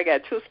said, okay, I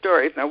got 2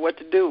 stories now. What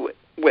to do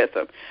with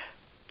them?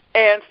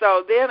 And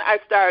so then I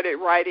started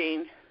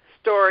writing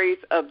stories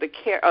of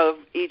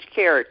each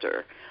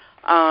character,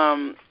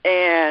 and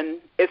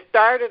it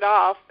started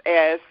off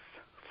as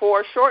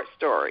 4 short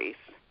stories,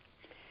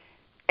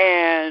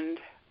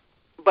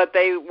 but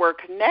they were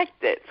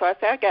connected. So I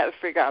said, I got to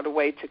figure out a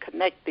way to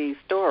connect these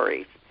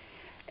stories.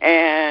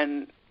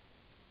 And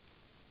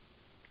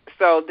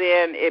so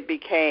then it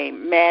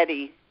became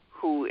Maddie,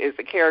 who is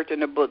a character in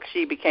the book.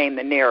 She became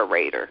the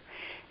narrator,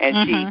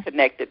 and she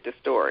connected the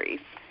stories.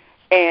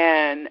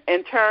 And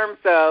in terms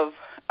of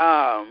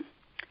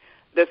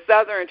the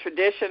Southern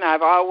tradition,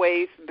 I've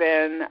always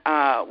been,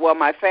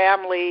 my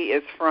family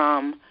is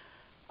from,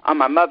 on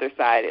my mother's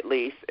side at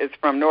least, is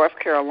from North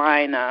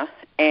Carolina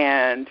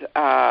and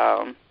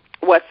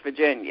West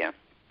Virginia.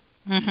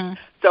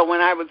 So when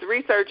I was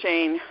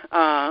researching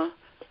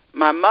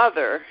my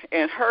mother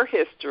and her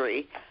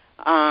history,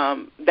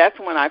 that's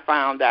when I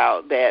found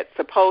out that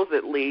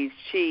supposedly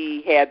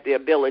she had the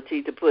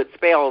ability to put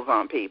spells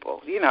on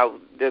people, you know,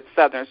 the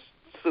Southern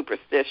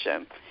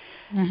superstition.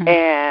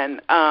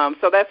 And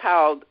so that's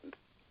how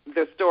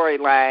the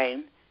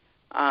storyline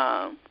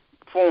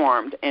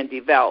formed and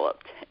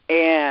developed.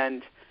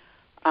 And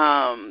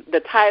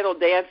the title,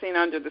 Dancing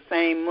Under the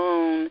Same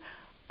Moon,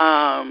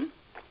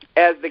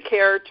 as the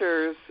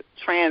characters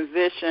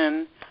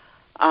transition,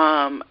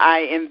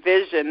 I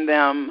envision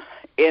them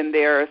in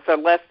their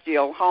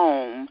celestial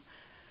home,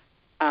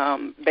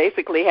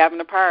 basically having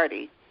a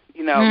party,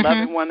 you know,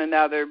 loving one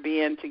another,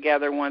 being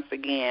together once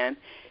again.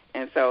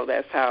 And so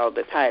that's how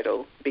the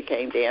title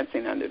became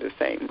Dancing Under the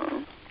Same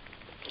Moon.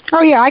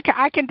 Oh, yeah,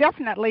 I can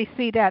definitely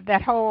see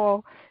that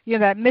whole, you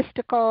know, that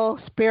mystical,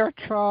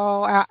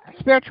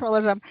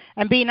 spiritualism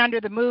and being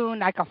under the moon,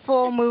 like a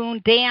full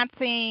moon,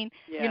 dancing,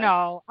 you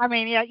know. I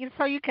mean, yeah,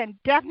 so you can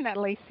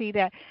definitely see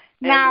that.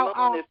 Now, and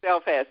the moon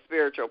itself has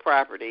spiritual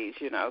properties,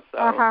 you know, so,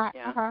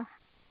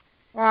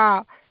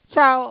 Wow.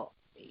 So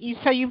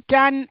you've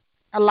done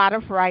a lot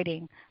of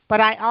writing, but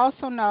I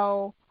also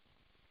know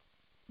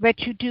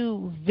that you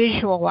do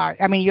visual art.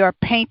 I mean, you're a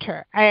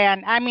painter,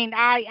 and I mean,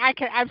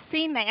 I've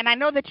seen that, and I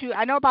know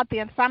about the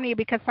insomnia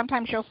because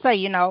sometimes you'll say,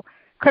 you know,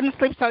 couldn't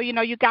sleep, so you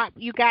know, you got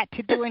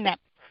to doing that.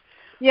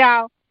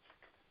 Yeah.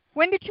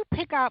 When did you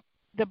pick up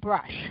the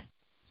brush?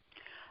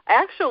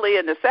 Actually,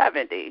 in the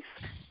 70s.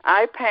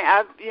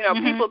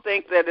 People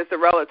think that it's a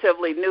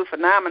relatively new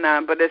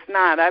phenomenon, but it's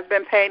not. I've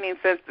been painting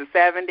since the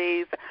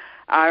 70s.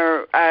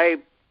 I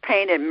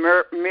painted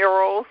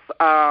murals.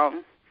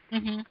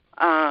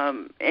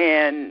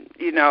 And,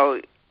 you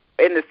know,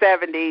 in the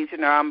 70s, you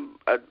know, I'm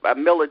a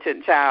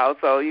militant child,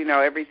 so, you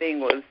know, everything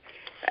was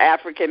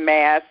African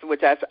mask,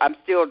 which I'm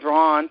still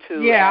drawn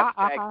to,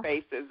 abstract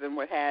faces and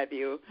what have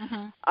you.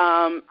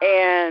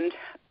 And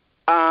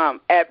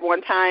at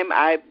one time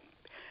I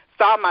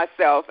saw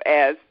myself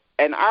as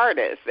an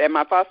artist, and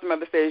my foster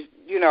mother says,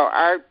 you know,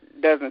 art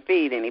doesn't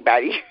feed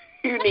anybody.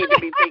 You need to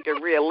be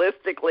thinking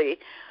realistically.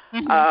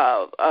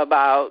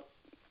 about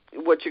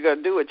what you're going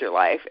to do with your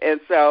life. And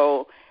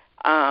so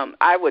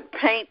I would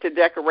paint to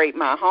decorate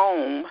my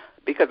home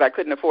because I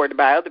couldn't afford to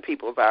buy other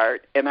people's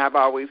art, and I've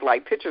always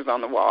liked pictures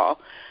on the wall.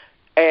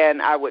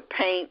 And I would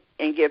paint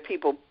and give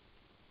people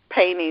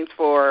paintings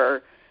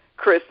for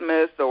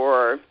Christmas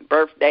or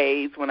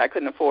birthdays when I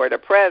couldn't afford a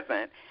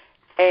present.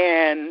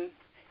 And,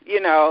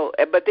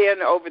 but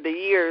then over the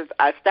years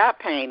I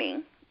stopped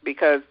painting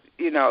because,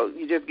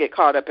 you just get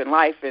caught up in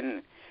life,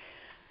 and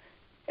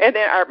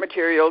then art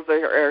materials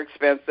are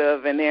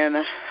expensive, and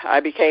then I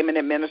became an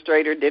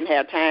administrator, didn't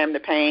have time to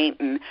paint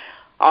and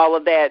all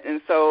of that.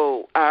 And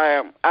so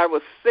I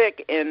was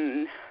sick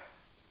in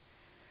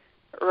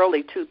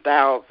early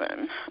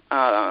 2000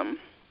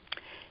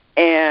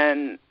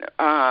 and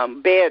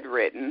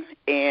bedridden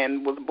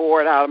and was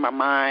bored out of my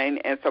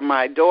mind. And so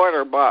my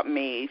daughter bought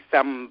me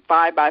some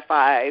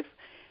 5x5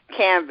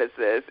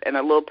 canvases and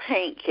a little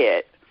paint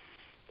kit,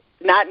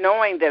 not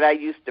knowing that I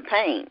used to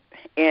paint.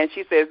 And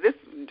she says,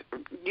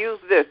 use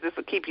this. This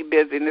will keep you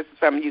busy, and this is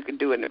something you can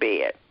do in the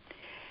bed.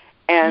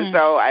 And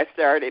so I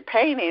started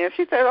painting, and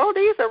she said, oh,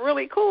 these are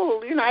really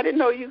cool. I didn't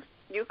know you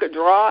could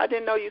draw. I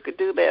didn't know you could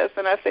do this.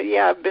 And I said,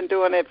 yeah, I've been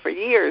doing it for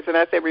years. And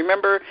I said,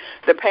 remember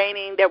the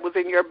painting that was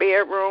in your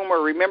bedroom,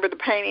 or remember the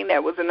painting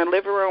that was in the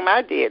living room?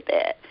 I did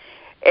that.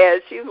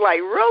 And she's like,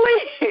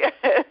 really?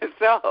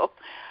 So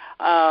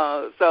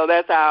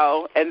that's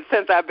how, and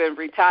since I've been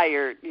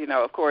retired,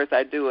 of course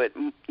I do it,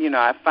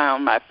 I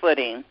found my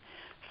footing,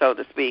 so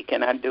to speak,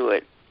 and I do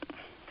it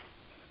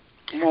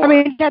more. I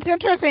mean, that's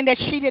interesting that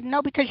she didn't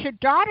know, because your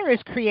daughter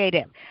is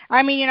creative.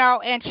 I mean,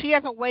 and she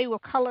has a way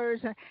with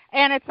colors,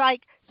 and it's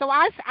like, so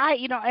I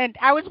and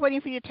I was waiting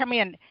for you to tell me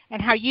and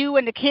how you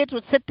and the kids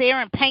would sit there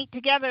and paint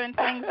together and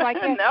things like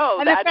that. No,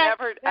 I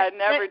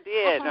never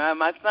did.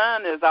 My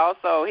son is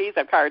also, he's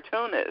a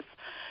cartoonist,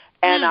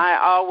 and I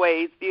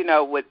always,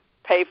 would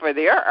pay for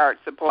their art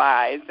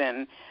supplies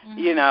and,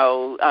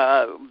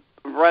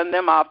 run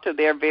them off to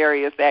their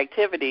various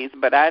activities,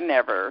 but I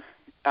never,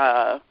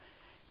 I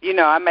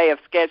may have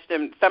sketched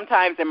them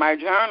sometimes in my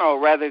journal.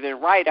 Rather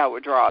than write, I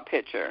would draw a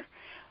picture.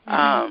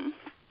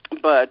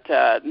 But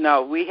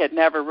no, we had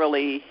never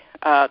really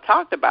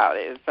talked about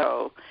it.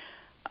 So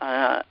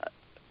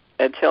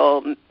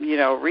until,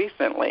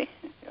 recently,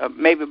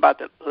 maybe about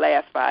the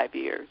last 5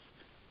 years.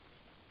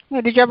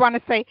 Well, did you ever want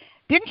to say,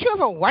 didn't you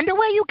ever wonder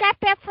where you got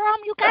that from?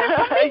 You got it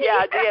from me? Yeah,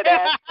 I did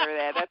ask her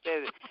that. I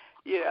said,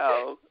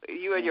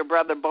 you and your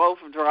brother both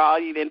draw.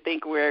 You didn't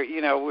think where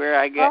you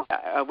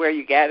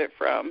got it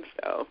from.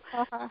 So,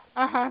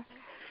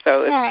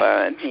 so it's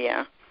fun.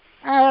 Yeah.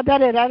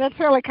 That's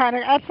really kind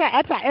of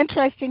that's an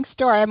interesting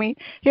story. I mean,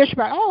 here she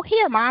goes, oh,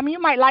 here, Mom, you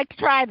might like to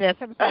try this.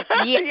 I was like,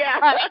 yeah,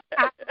 yeah.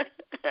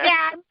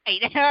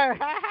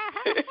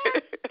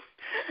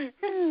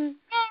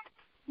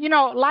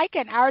 Like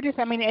an artist,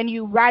 I mean, and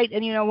you write,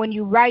 and when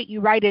you write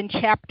in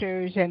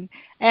chapters, and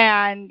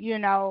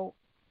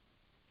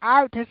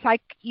art is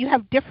like you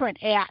have different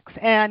acts,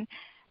 and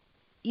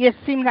it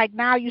seems like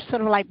now you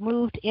sort of like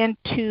moved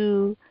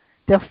into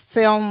the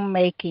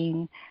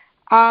filmmaking.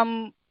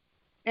 And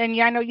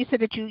I know you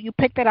said that you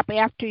picked that up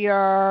after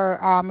your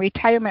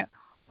retirement.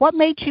 What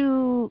made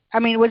you, I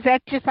mean, was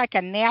that just like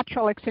a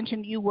natural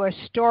extension? You were a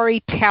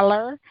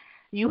storyteller.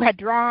 You had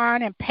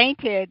drawn and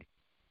painted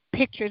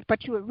pictures,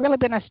 but you had really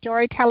been a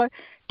storyteller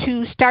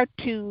to start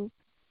to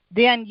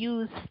then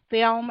use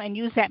film and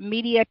use that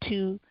media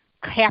to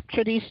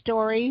capture these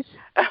stories?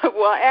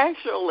 Well,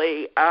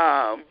 actually,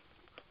 I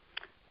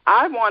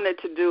wanted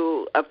to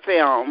do a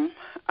film.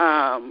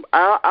 I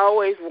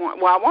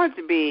wanted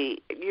to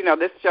be,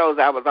 this shows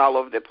I was all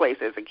over the place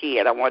as a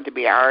kid. I wanted to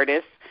be an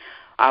artist.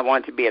 I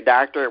wanted to be a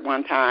doctor at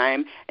one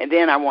time, and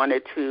then I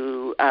wanted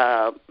to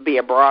be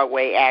a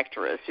Broadway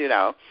actress,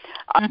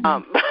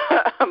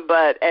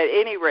 But at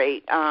any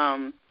rate,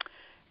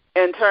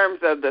 in terms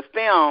of the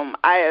film,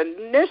 I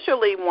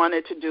initially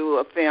wanted to do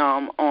a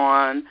film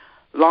on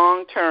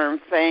long-term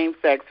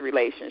same-sex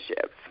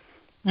relationships.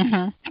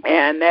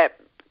 And that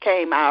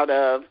came out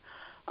of,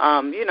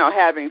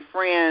 having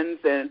friends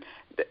and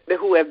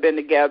who have been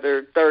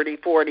together 30,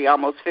 40,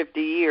 almost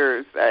 50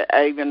 years.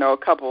 I even know a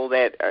couple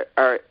that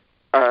are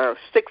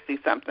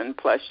 60-something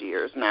plus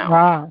years now.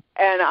 Wow.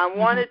 And I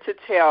wanted to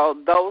tell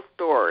those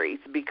stories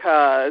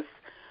because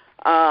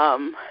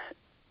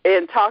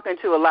in talking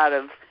to a lot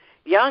of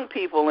young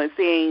people and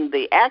seeing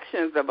the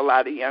actions of a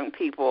lot of young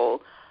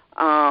people,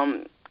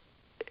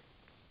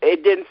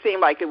 it didn't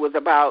seem like it was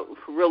about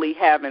really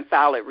having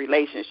solid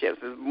relationships.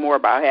 It was more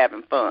about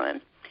having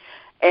fun.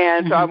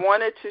 And so I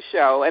wanted to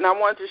show, and I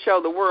wanted to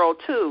show the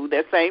world, too,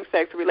 that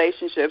same-sex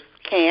relationships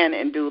can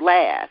and do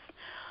last.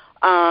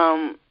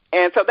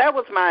 And so that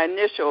was my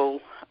initial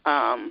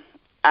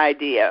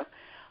idea.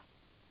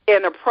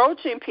 In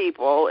approaching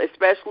people,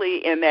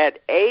 especially in that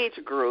age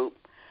group,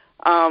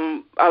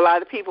 a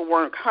lot of people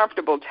weren't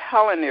comfortable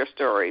telling their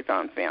stories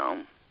on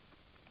film.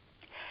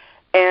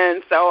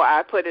 And so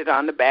I put it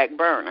on the back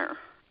burner.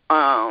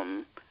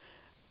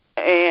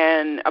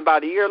 And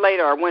about a year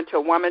later, I went to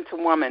a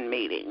woman-to-woman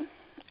meeting.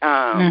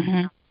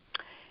 And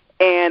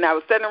And I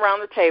was sitting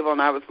around the table,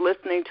 and I was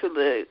listening to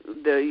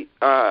the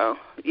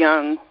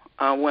young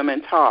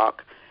women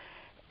talk,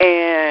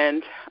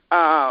 and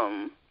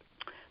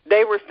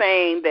they were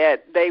saying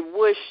that they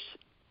wish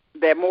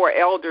that more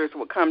elders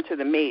would come to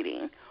the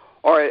meeting,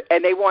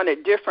 and they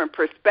wanted different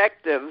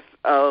perspectives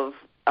of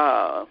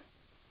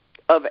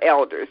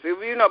elders.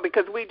 You know,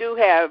 because we do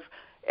have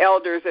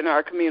elders in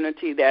our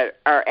community that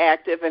are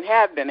active and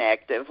have been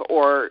active,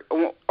 or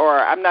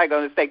I'm not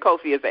going to say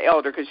Kofi is an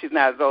elder because she's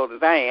not as old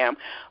as I am,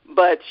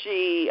 but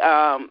she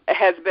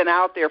has been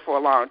out there for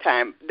a long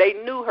time. They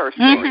knew her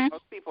story. Mm-hmm.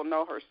 Most people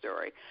know her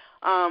story.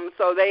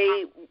 So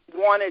they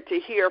wanted to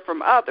hear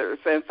from others.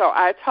 And so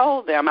I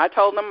told them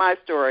my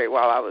story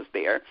while I was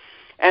there.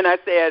 And I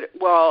said,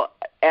 well,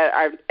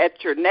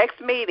 at your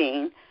next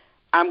meeting,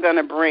 I'm going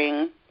to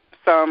bring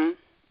some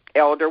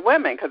elder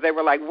women, because they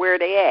were like, where are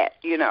they at?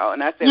 You know,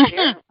 and I said,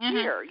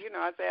 here. You know,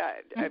 I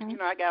said, you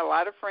know, I got a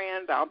lot of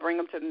friends. I'll bring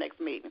them to the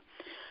next meeting.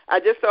 I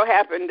just so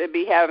happened to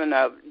be having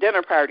a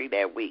dinner party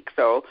that week.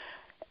 So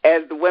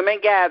as the women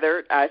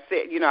gathered, I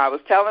said, you know, I was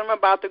telling them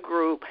about the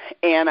group,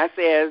 and I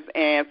says,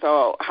 and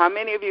so how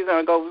many of you are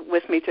going to go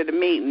with me to the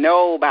meeting?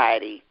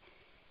 Nobody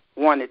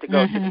wanted to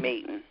go to the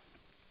meeting.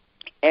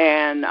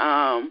 And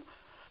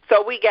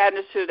so we got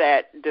into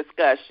that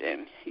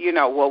discussion, you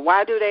know, well,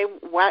 what do they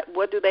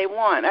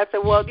want? I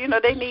said, well, you know,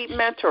 they need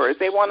mentors.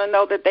 They want to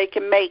know that they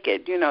can make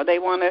it. You know, they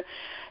want to,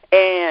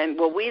 and,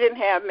 well, we didn't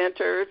have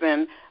mentors,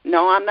 and,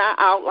 no, I'm not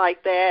out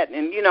like that,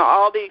 and, you know,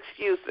 all the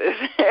excuses.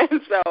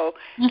 And so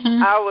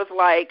I was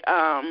like,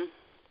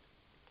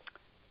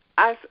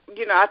 I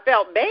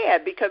felt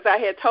bad because I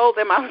had told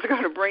them I was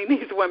going to bring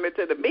these women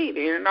to the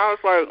meeting, and I was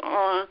like,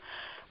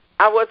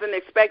 I wasn't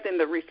expecting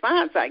the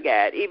response I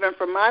got, even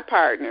from my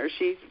partner.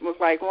 She was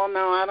like, well,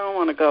 no, I don't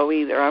want to go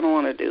either. I don't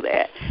want to do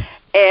that.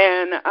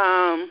 And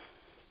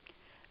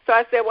so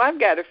I said, well, I've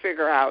got to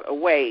figure out a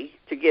way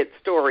to get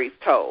stories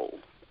told.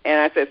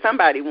 And I said,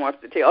 somebody wants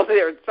to tell.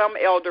 There are some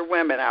elder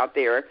women out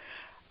there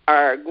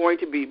are going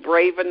to be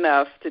brave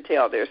enough to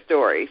tell their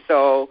story.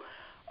 So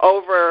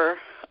over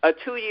a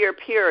 2-year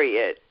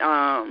period,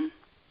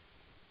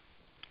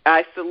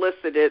 I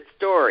solicited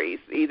stories,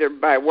 either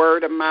by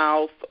word of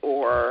mouth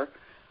or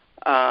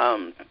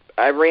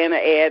I ran an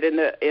ad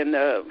in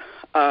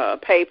the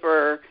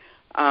paper.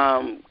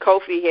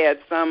 Kofi had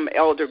some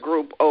elder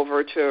group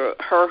over to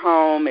her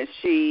home, and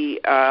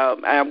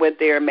I went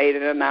there and made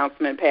an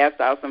announcement,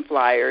 passed out some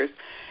flyers.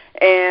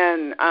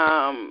 And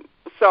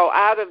so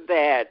out of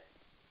that,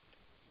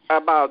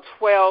 about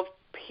 12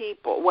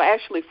 people, well,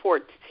 actually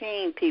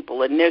 14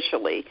 people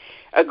initially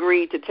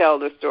agreed to tell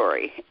the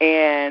story.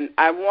 And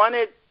I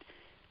wanted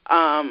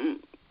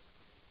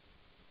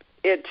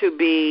it to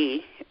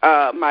be,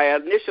 my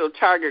initial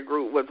target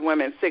group was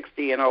women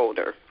 60 and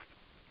older.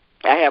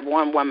 I have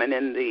one woman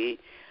in the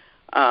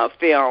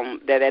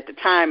film that at the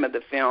time of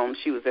the film,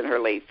 she was in her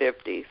late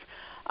 50s.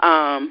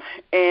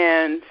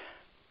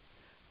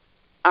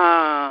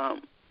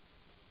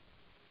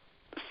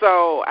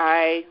 So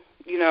I,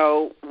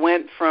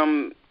 went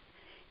from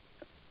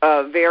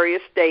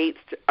various states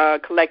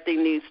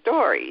collecting these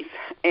stories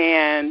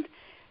and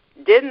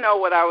didn't know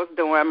what I was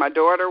doing. My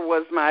daughter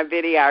was my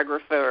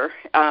videographer.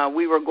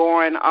 We were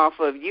going off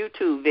of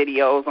YouTube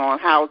videos on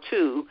how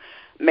to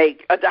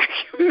make a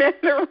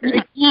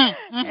documentary.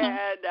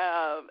 And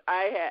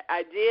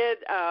I did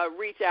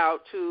reach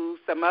out to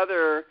some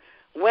other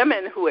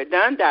women who had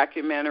done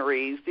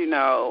documentaries.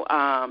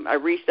 I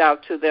reached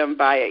out to them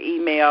via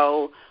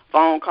email,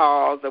 phone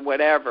calls, or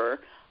whatever.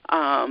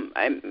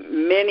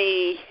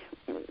 Many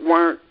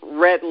weren't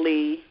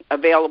readily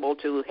available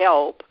to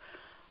help,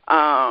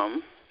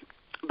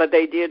 but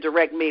they did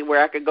direct me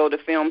where I could go to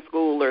film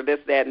school or this,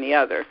 that, and the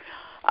other.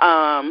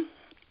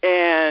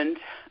 And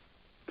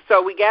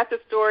so we got the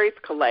stories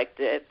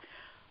collected,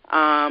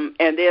 and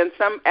then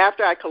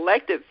after I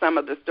collected some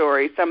of the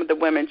stories, some of the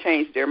women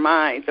changed their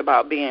minds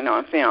about being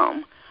on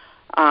film.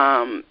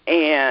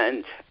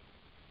 And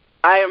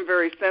I am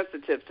very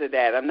sensitive to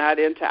that. I'm not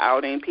into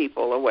outing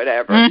people or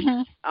whatever.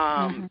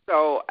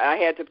 So I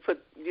had to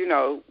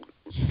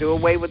do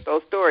away with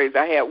those stories.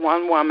 I had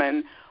one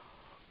woman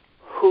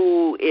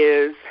who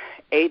is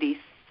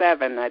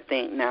 87, I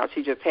think now.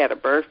 She just had a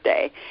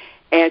birthday.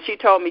 And she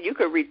told me, you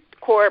could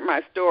record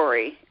my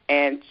story.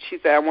 And she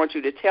said, I want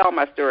you to tell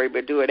my story,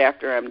 but do it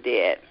after I'm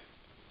dead.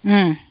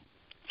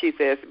 She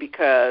says,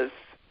 because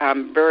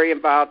I'm very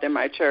involved in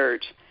my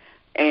church,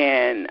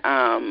 and,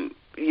 and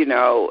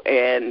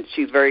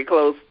she's very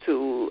close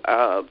to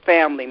a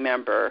family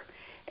member.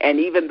 And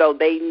even though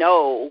they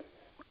know,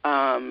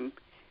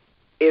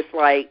 it's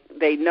like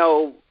they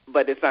know,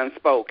 but it's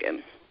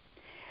unspoken.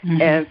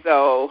 And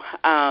so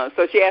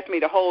she asked me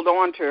to hold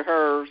on to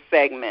her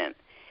segment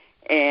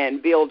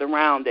and build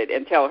around it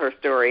and tell her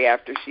story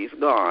after she's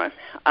gone.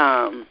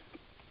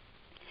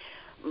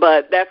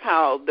 But that's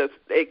how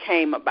it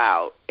came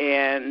about.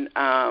 And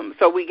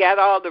so we got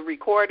all the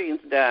recordings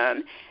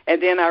done,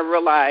 and then I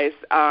realized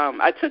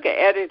I took an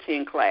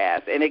editing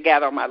class, and it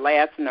got on my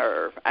last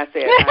nerve. I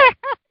said,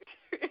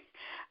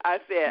 I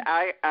said,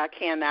 I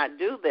cannot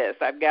do this.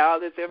 I've got all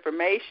this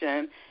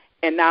information,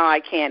 and now I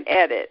can't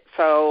edit.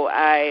 So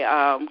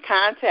I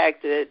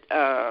contacted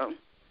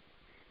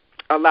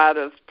a lot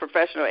of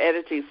professional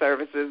editing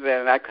services,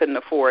 and I couldn't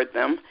afford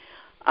them.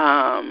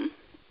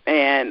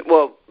 And,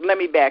 well, let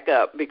me back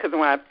up, because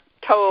when I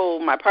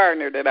told my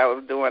partner that I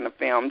was doing a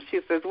film, she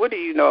says, what do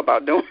you know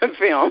about doing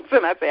films?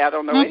 And I say, I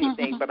don't know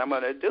anything, but I'm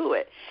going to do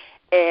it.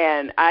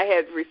 And I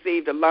had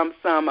received a lump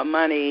sum of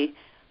money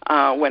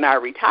when I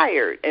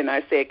retired, and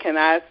I said, can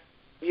I,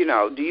 do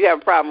you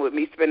have a problem with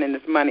me spending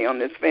this money on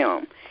this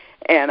film?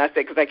 And I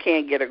said, because I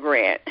can't get a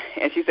grant.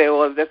 And she said,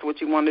 well, if that's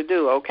what you want to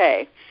do,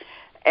 okay.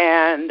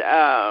 And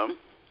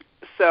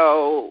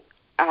so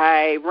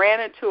I ran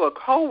into a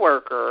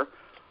coworker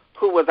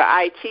who was an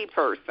IT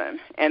person,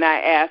 and I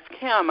asked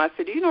him, I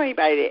said, do you know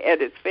anybody that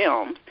edits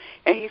films?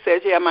 And he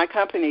said, yeah, my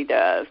company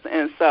does.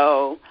 And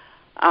so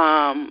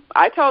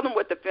I told him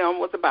what the film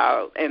was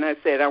about, and I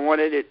said I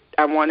wanted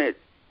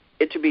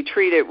it to be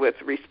treated with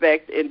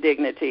respect and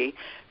dignity,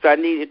 so I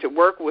needed to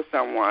work with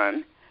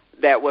someone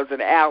that was an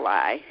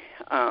ally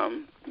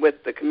with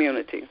the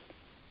community.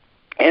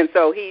 And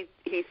so he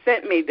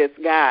sent me this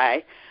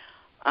guy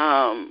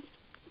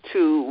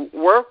to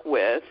work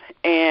with,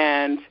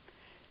 and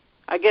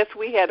I guess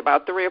we had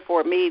about 3 or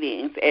 4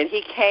 meetings, and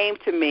he came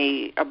to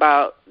me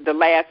about the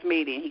last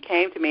meeting. He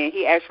came to me, and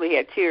he actually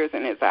had tears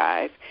in his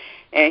eyes,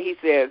 and he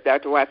says,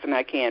 Dr. Watson,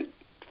 I can't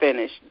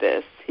finish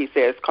this. He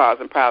says,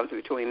 causing problems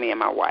between me and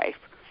my wife.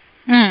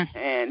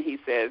 And he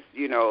says,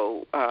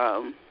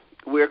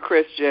 we're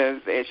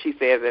Christians, and she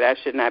says that I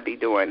should not be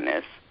doing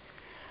this.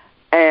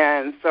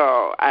 And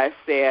so I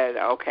said,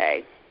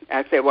 okay.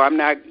 I said, well, I'm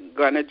not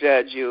going to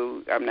judge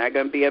you. I'm not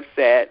going to be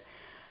upset.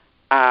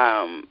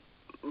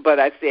 But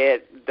I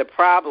said, the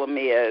problem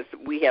is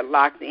we had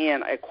locked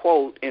in a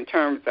quote in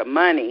terms of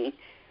money.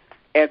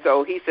 And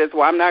so he says,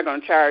 well, I'm not going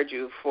to charge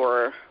you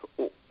for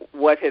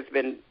what has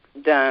been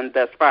done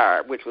thus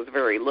far, which was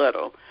very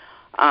little.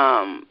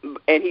 And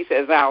he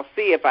says, I'll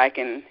see if I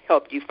can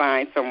help you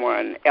find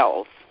someone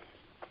else.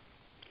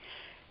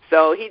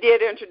 So he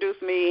did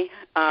introduce me.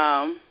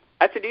 I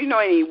said, do you know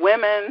any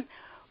women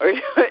or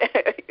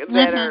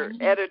that are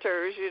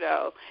editors,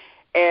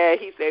 And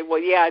he said, well,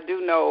 yeah, I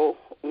do know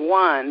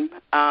one,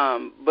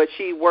 but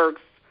she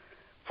works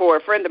for a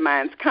friend of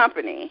mine's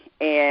company.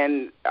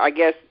 And I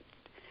guess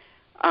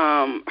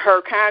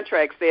her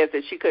contract says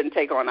that she couldn't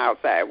take on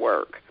outside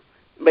work.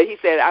 But he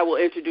said, I will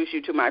introduce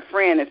you to my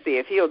friend and see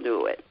if he'll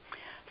do it.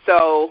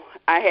 So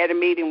I had a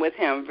meeting with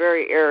him,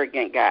 very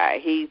arrogant guy.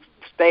 He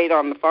stayed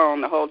on the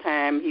phone the whole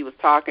time he was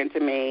talking to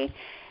me,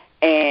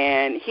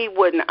 and he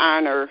wouldn't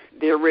honor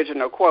the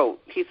original quote.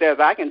 He says,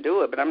 I can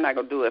do it, but I'm not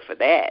going to do it for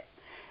that.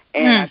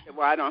 And I said,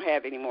 well, I don't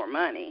have any more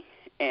money.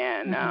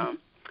 And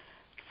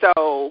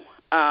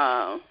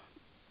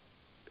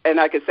and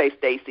I could say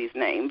Stacy's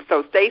name.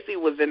 So Stacy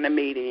was in the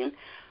meeting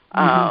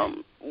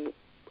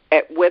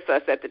with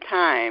us at the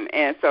time,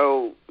 and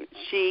so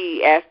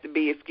she asked to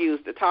be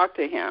excused to talk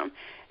to him.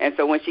 And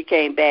so when she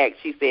came back,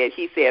 he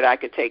said I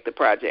could take the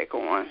project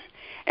on.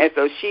 And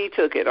so she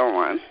took it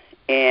on,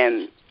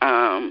 and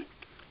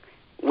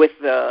with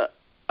the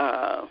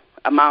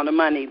amount of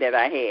money that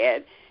I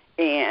had,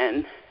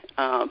 and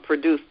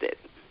produced it.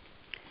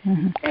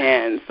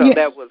 And so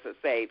that was a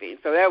saving.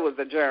 So that was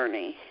a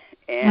journey.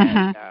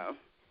 And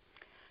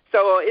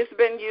so it's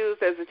been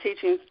used as a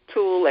teaching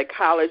tool at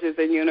colleges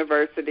and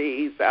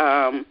universities.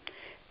 I'm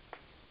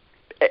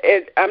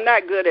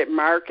not good at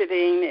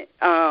marketing,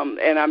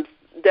 and I'm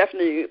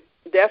definitely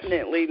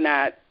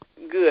not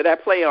good. I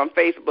play on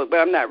Facebook, but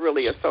I'm not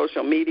really a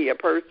social media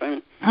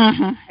person.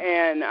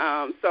 And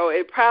so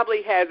it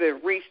probably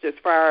hasn't reached as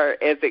far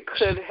as it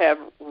could have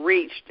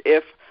reached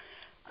if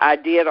I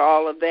did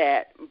all of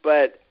that.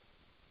 But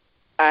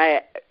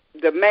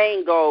the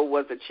main goal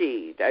was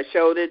achieved. I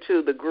showed it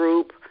to the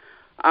group.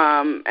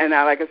 And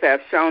like I said,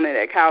 I've shown it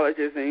at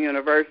colleges and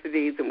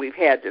universities, and we've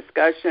had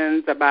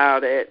discussions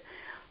about it.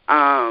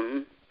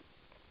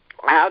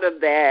 Out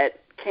of that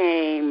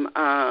came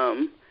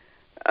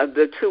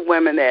the 2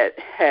 women that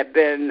had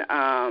been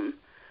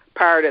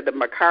part of the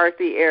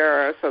McCarthy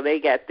era, so they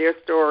got their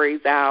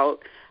stories out.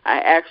 I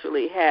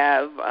actually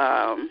have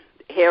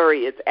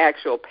Harriet's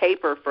actual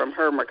paper from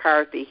her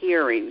McCarthy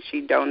hearing.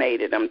 She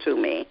donated them to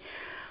me.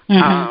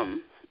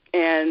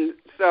 And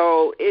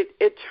so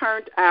it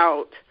turned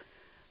out,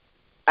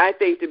 I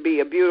think, to be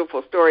a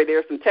beautiful story. There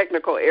are some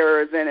technical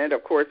errors in it,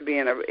 of course,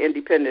 being an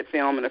independent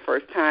film and a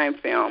first-time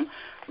film,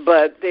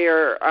 but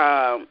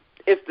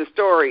it's the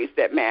stories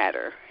that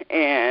matter.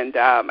 And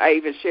I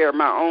even share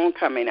my own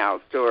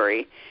coming-out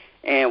story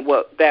and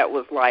what that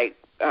was like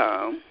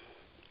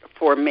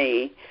for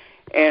me.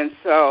 And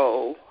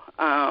so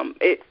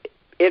it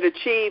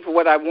achieved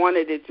what I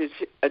wanted it to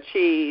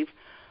achieve.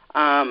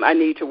 I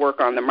need to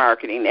work on the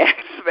marketing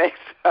aspects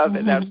of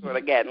it. I've sort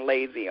of gotten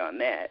lazy on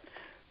that.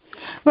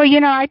 Well,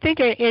 I think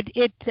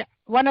it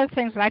one of the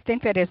things that I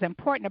think that is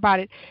important about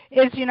it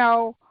is,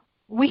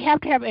 we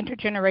have to have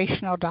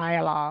intergenerational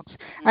dialogues.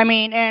 I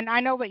mean, and I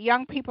know that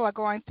young people are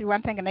going through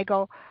one thing and they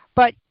go,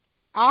 but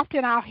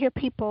often I'll hear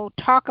people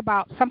talk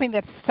about something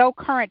that's so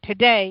current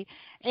today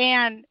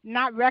and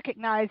not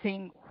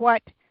recognizing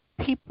what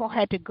people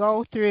had to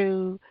go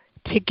through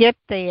to get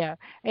there.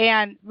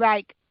 And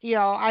like,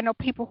 I know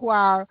people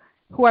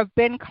who have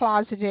been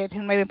closeted,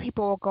 and maybe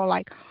people will go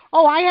like,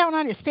 oh, I don't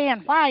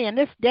understand why in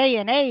this day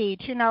and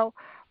age,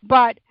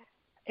 but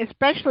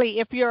especially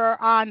if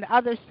you're on the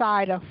other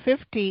side of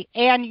 50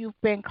 and you've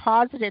been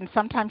closeted, and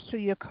sometimes through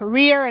your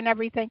career and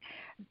everything,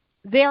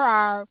 there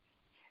are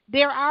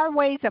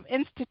ways of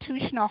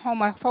institutional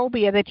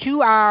homophobia that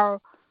you are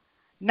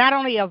not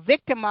only a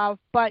victim of,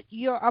 but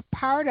you're a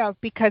part of,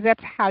 because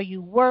that's how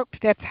you worked,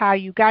 that's how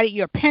you got it.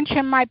 Your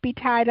pension might be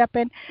tied up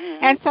in.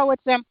 Mm-hmm. And so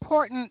it's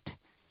important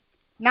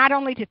not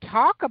only to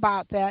talk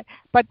about that,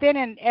 but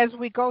then as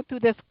we go through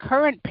this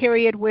current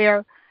period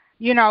where,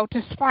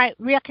 to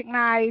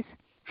recognize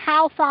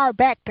how far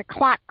back the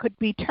clock could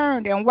be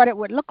turned and what it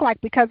would look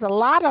like, because a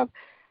lot of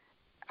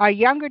our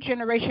younger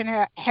generation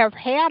have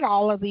had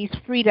all of these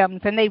freedoms,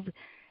 and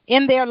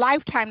in their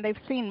lifetime, they've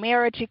seen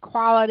marriage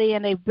equality,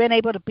 and they've been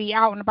able to be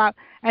out and about,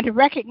 and to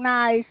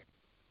recognize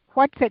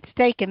what's at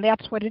stake, and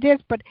that's what it is.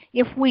 But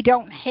if we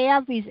don't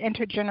have these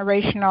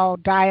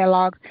intergenerational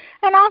dialogues,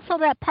 and also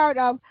that part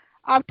of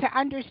to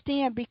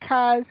understand,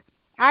 because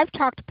I've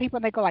talked to people,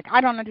 and they go like, I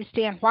don't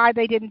understand why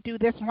they didn't do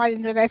this and why they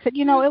didn't do that. I said,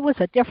 it was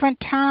a different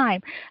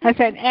time. I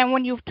said, and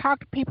when you've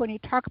talked to people and you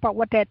talk about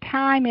what that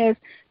time is,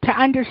 to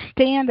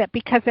understand that,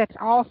 because that's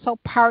also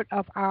part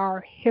of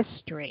our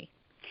history.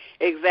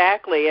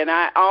 Exactly. And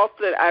I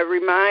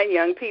remind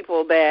young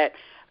people that,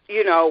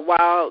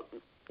 while,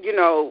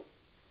 you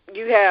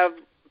have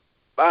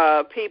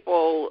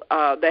people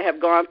that have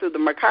gone through the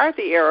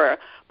McCarthy era,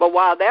 but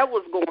while that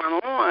was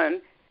going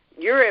on,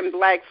 you're in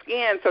black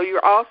skin, so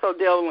you're also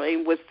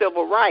dealing with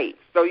civil rights.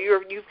 So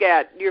you're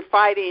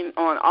fighting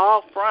on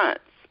all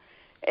fronts,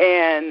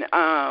 and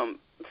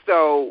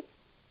so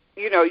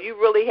you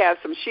really have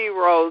some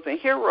sheroes and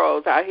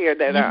heroes out here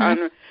that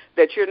are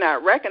that you're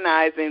not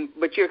recognizing,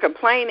 but you're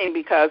complaining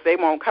because they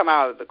won't come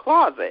out of the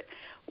closet.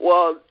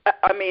 Well,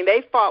 I mean,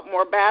 they fought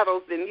more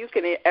battles than you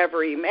can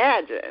ever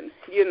imagine,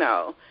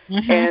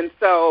 and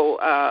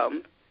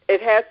so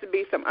it has to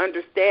be some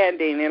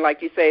understanding, and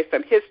like you say,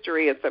 some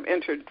history and some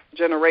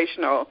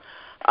intergenerational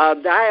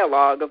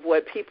dialogue of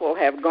what people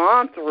have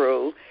gone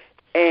through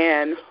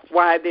and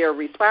why their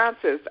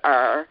responses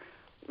are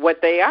what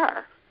they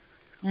are.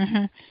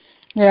 Mm-hmm.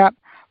 Yeah.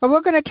 Well,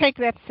 we're going to take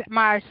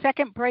my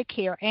second break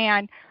here,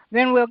 and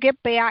then we'll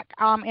get back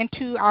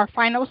into our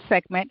final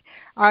segment.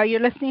 You're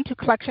listening to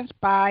Collections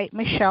by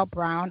Michelle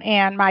Brown,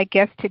 and my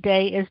guest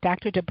today is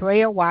Dr.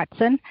 Debraha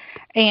Watson,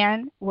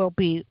 and we'll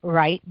be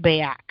right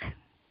back.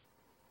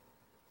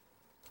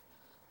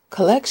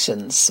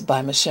 Collections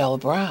by Michelle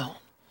Brown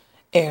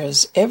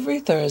airs every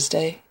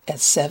Thursday at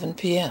 7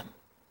 p.m.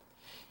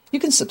 You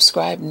can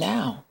subscribe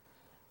now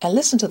and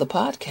listen to the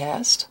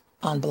podcast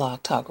on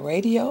Blog Talk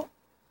Radio,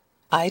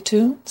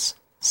 iTunes,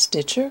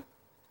 Stitcher,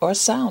 or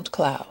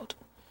SoundCloud.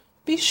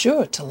 Be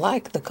sure to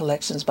like the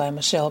Collections by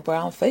Michelle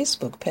Brown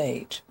Facebook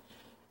page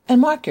and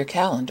mark your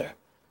calendar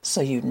so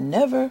you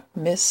never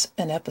miss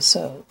an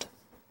episode.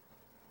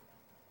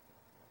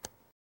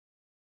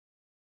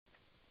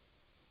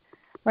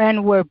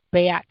 And we're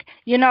back.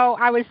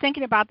 I was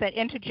thinking about that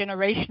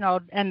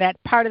intergenerational and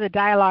that part of the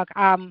dialogue.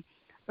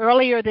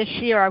 Earlier this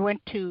year, I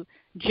went to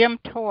Jim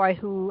Toy,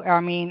 who,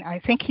 I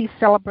think he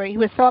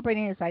was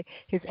celebrating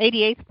his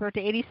 88th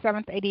birthday,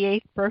 87th,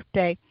 88th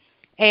birthday,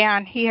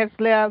 and he has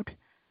lived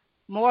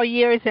more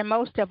years than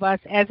most of us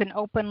as an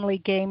openly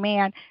gay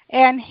man.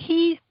 And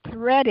he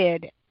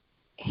threaded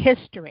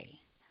history,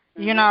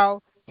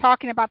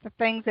 talking about the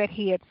things that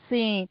he had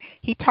seen.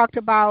 He talked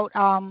about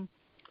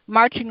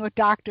marching with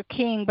Dr.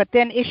 King, but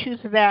then issues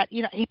that,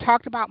 he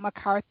talked about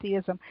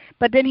McCarthyism,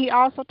 but then he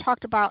also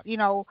talked about,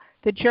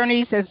 the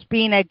journeys as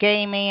being a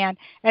gay man,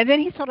 and then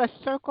he sort of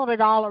circled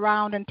it all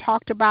around and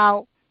talked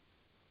about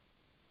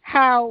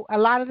how a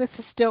lot of this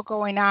is still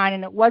going on,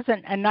 and it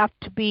wasn't enough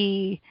to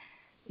be,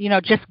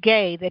 just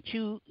gay, that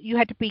you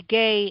had to be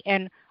gay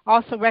and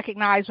also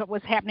recognize what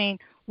was happening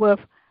with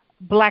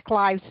Black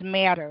Lives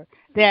Matter,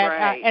 that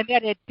right. And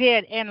that it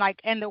did,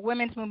 and the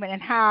women's movement,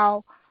 and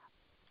how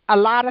a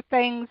lot of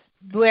things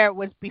where it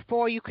was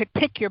before you could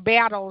pick your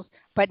battles,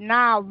 but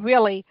now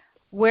really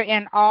we're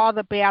in all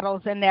the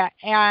battles in that.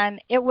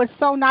 And it was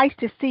so nice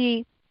to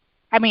see,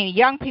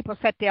 young people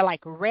sat there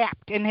like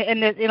wrapped in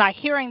like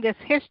hearing this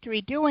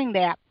history doing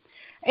that.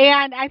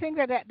 And I think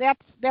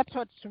that's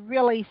what's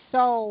really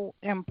so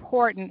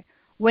important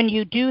when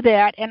you do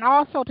that. And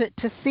also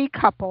to see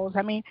couples.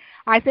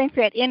 I think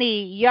that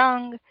any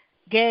young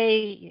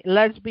gay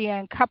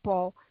lesbian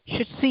couple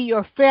should see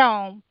your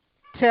film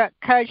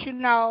because,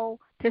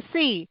 to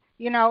see,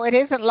 it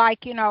isn't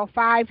like,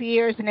 5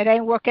 years and it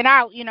ain't working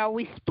out,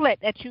 we split,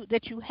 that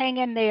you hang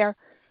in there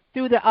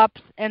through the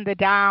ups and the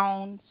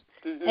downs,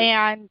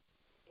 and,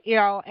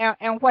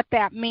 and what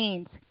that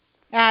means.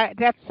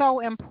 That's so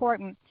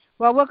important.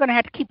 Well, we're going to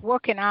have to keep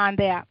working on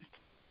that.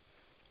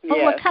 But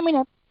yes.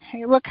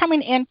 we're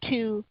coming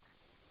into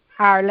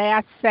our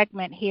last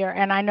segment here,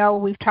 and I know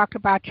we've talked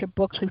about your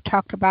books, we've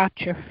talked about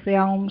your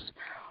films.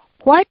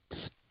 What's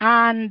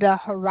on the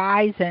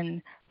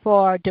horizon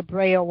for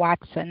Debraha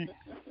Watson?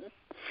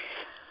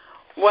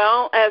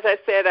 Well, as I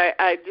said,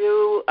 I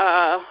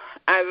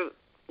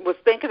was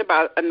thinking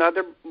about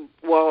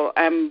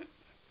I'm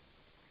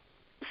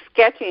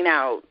sketching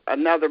out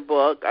another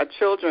book, a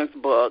children's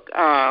book,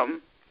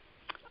 and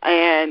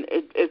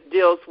it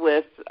deals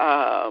with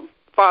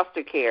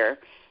foster care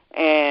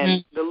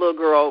and the little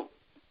girl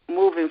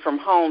moving from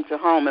home to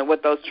home and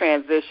what those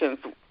transitions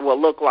will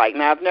look like.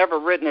 Now, I've never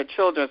written a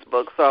children's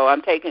book, so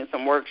I'm taking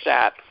some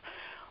workshops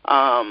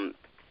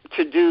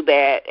to do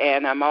that,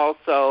 and I'm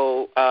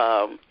also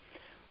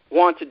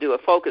want to do a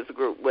focus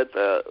group with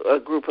a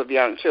group of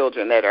young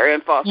children that are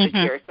in foster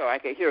care so I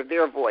can hear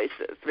their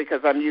voices because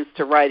I'm used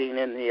to writing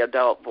in the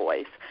adult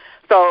voice.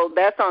 So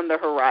that's on the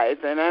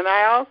horizon. And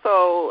I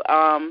also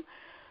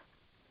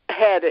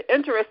had an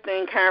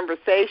interesting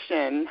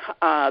conversation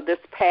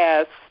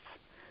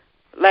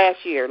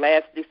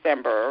last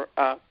December,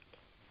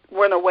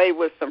 went away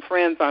with some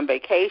friends on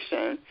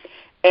vacation,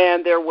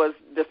 and there was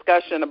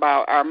discussion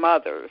about our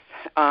mothers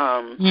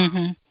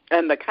and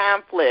the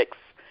conflicts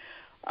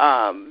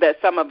that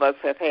some of us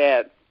have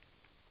had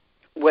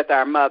with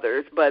our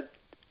mothers, but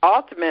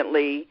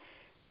ultimately,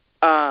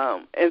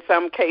 in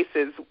some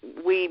cases,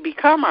 we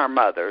become our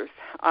mothers.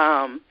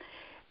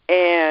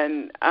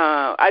 And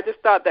I just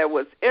thought that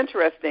was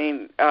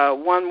interesting.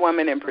 One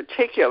woman in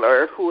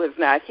particular who has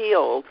not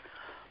healed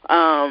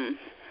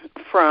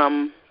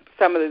from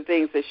some of the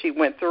things that she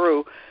went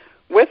through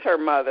with her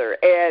mother,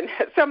 and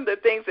some of the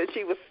things that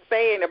she was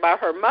saying about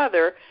her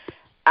mother,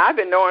 I've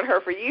been knowing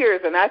her for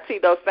years, and I see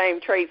those same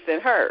traits in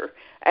her.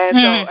 And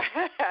so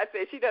I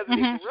said she doesn't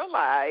even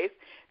realize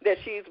that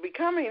she's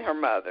becoming her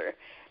mother.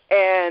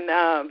 And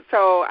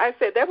so I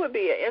said that would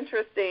be an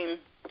interesting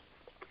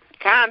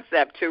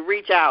concept to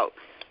reach out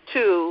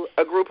to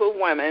a group of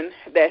women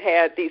that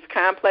had these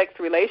complex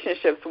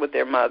relationships with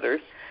their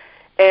mothers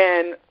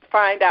and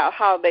find out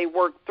how they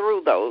worked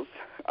through those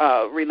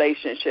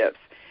relationships,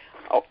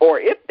 or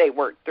if they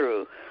worked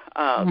through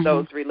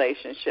those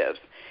relationships,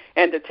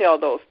 and to tell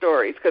those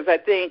stories. Because I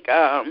think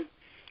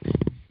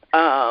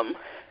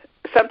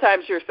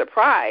sometimes you're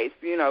surprised,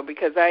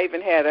 because I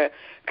even had a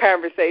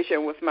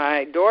conversation with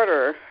my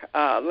daughter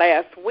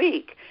last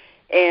week,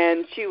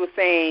 and she was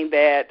saying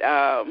that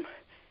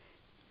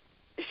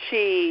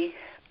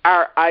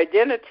our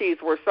identities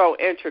were so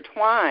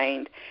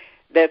intertwined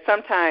that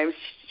sometimes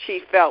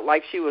she felt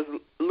like she was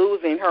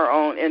losing her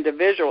own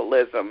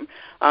individualism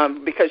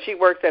because she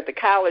works at the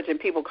college and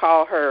people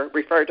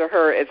refer to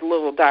her as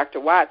Little Dr.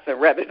 Watson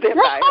rather than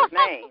by her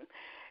name.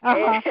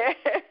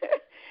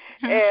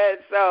 And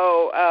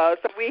so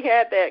we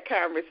had that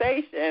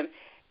conversation,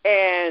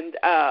 and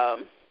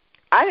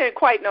I didn't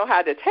quite know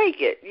how to take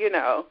it,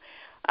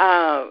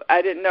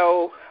 I didn't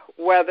know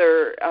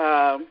whether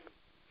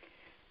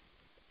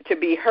to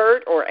be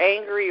hurt or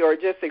angry or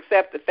just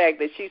accept the fact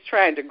that she's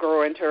trying to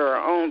grow into her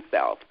own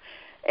self.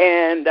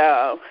 And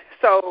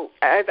so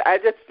I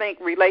just think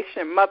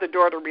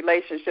mother-daughter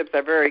relationships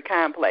are very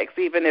complex.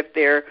 Even if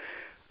they're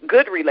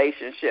good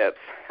relationships,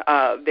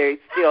 they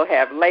still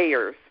have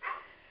layers.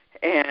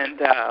 And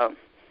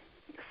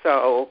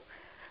so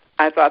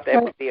I thought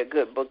that would be a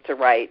good book to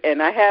write.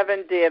 And I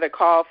haven't did a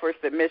call for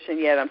submission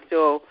yet. I'm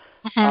still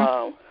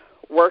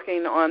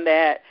working on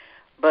that.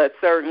 But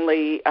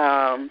certainly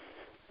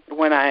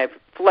when I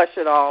flush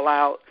it all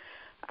out,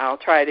 I'll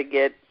try to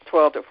get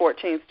 12 to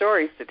 14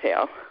 stories to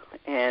tell.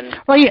 And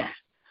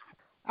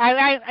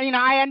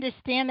I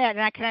understand that,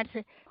 and I can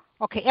understand.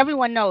 Okay,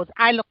 everyone knows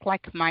I look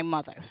like my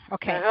mother.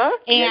 Okay,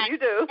 yeah, you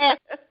do.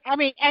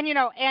 and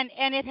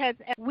it has.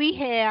 We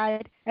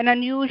had an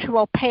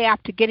unusual path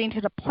to getting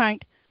to the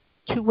point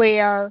to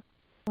where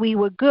we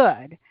were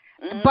good.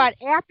 But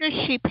after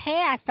she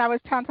passed, I was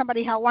telling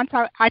somebody how once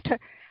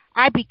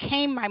I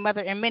became my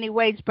mother in many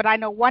ways. But I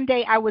know one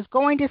day I was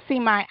going to see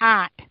my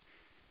aunt,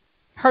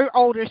 her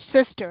older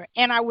sister,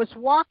 and I was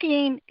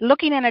looking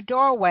in a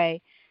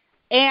doorway.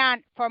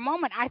 And for a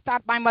moment, I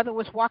thought my mother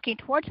was walking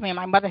towards me, and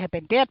my mother had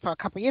been dead for a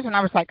couple of years. And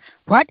I was like,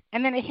 what?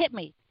 And then it hit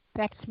me.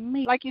 That's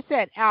me. Like you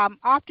said,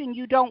 often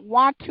you don't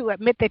want to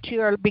admit that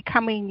you're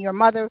becoming your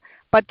mother,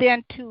 but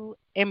then to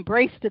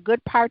embrace the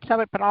good parts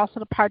of it, but also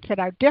the parts that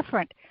are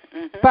different.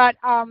 But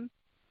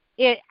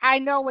I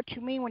know what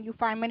you mean when you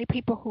find many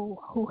people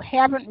who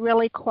haven't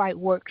really quite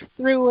worked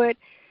through it.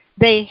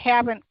 They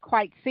haven't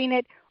quite seen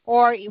it,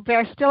 or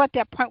they're still at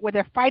that point where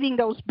they're fighting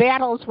those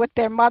battles with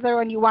their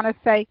mother, and you want to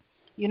say,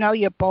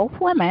 you're both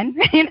women,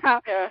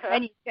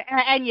 and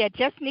you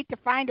just need to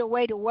find a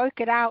way to work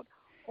it out,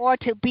 or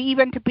to be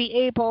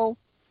able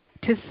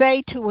to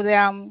say to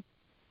them,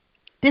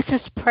 this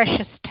is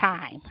precious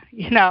time,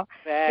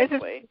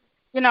 Exactly.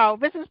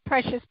 This is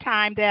precious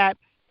time that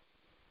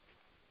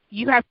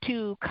you have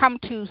to come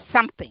to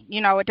something.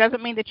 It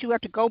doesn't mean that you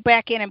have to go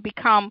back in and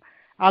become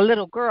a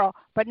little girl,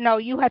 but no,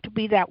 you have to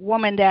be that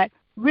woman that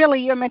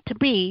really you're meant to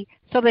be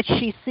so that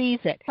she sees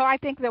it. So I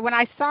think that when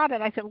I saw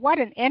that, I said, what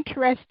an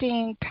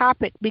interesting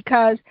topic,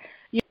 because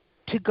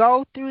to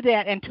go through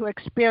that and to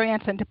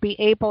experience and to be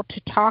able to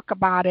talk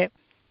about it.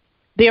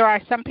 There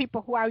are some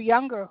people who are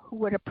younger who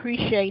would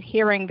appreciate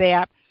hearing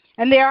that.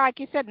 And there, like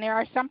you said, there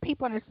are some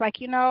people, and it's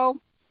like, you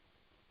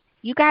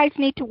guys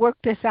need to work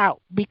this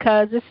out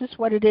because this is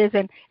what it is,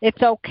 and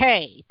it's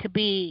okay to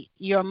be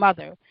your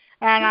mother.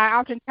 And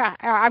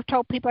I've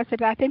told people, I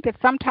said, I think that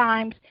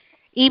sometimes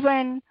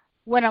even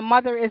when a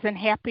mother isn't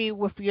happy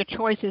with your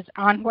choices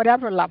on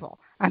whatever level,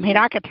 I mean,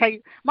 I could tell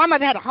you, my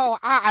mother had a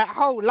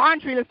whole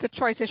laundry list of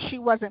choices. She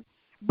wasn't.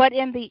 But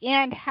in the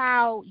end,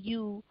 how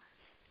you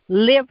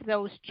live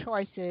those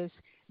choices,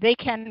 they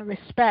can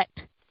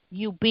respect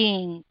you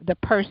being the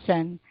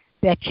person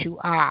that you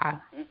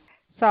are.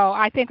 So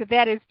I think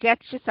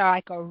that's just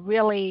like a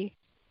really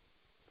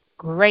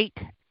great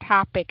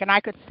topic. And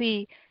I could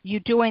see you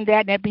doing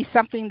that, and it'd be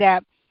something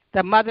that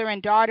the mother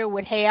and daughter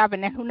would have,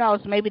 and then who knows,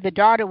 maybe the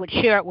daughter would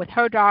share it with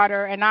her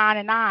daughter and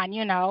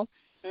on,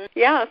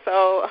 Yeah,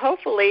 so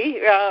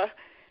hopefully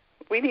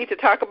we need to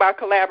talk about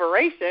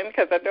collaboration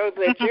because I know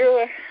that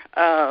you're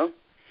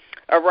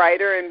a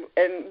writer,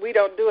 and we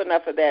don't do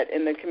enough of that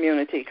in the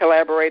community,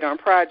 collaborate on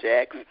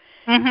projects.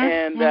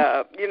 And,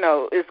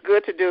 it's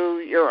good to do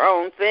your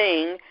own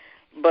thing,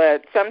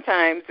 but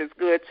sometimes it's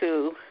good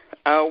to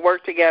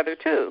work together,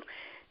 too.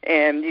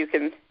 And you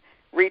can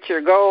reach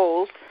your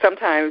goals.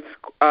 Sometimes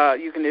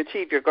you can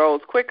achieve your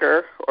goals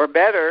quicker or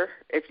better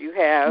if you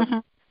have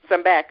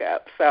some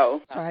backup.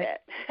 So, right.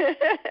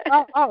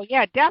 Oh,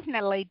 yeah,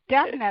 definitely.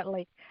 And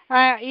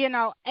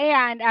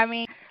I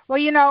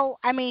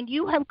mean,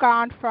 you have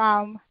gone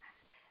from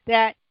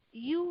that.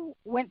 You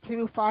went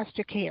through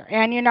foster care,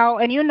 and you know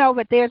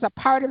that there's a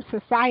part of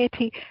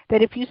society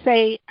that if you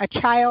say a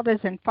child is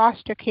in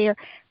foster care,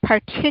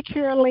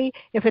 particularly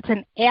if it's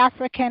an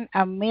African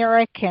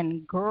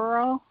American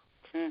girl,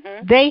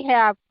 they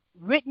have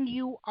written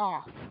you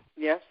off.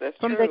 Yes, that's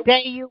from true. The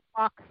day you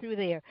walk through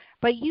there.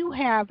 But you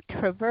have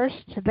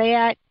traversed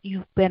that.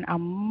 You've been a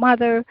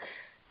mother.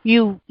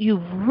 You've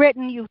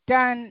written. You've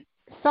done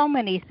so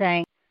many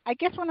things. I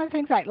guess one of the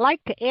things I'd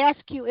like to ask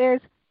you is,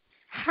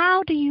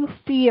 how do you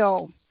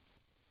feel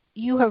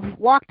you have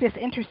walked this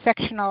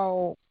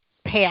intersectional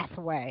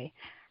pathway?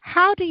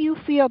 How do you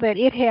feel that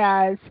it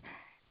has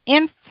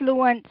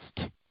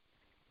influenced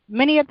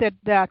many of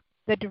the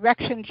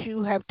directions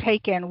you have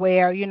taken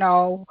where,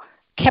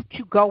 kept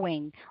you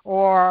going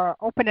or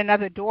opened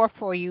another door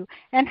for you?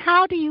 And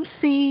how do you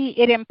see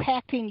it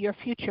impacting your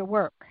future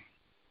work?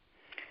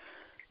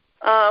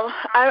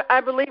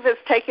 I believe it's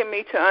taken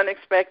me to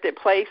unexpected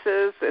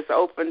places. It's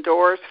opened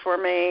doors for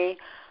me.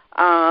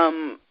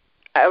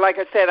 Like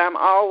I said, I'm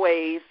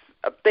always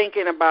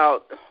thinking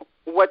about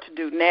what to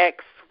do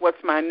next.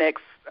 What's my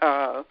next?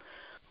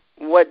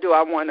 What do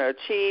I want to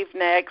achieve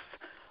next?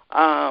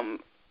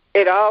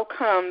 It all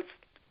comes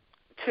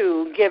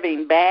to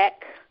giving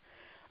back.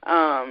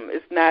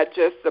 It's not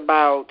just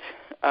about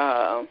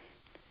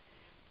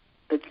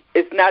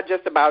it's not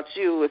just about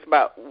you. It's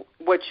about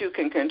what you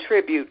can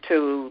contribute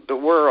to the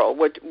world.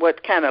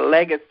 What kind of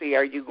legacy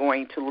are you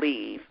going to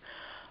leave?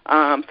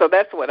 So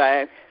that's what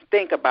I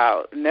think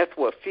about, and that's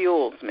what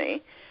fuels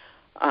me,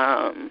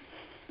 and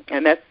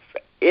that's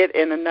it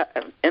in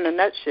a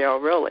nutshell,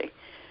 really.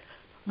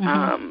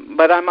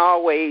 But I'm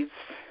always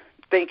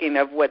thinking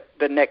of what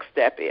the next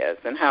step is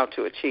and how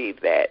to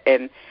achieve that,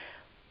 and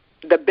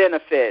the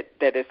benefit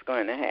that it's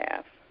going to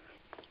have.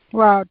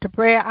 Well,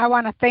 Debraha, I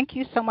want to thank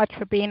you so much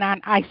for being on.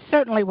 I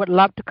certainly would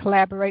love to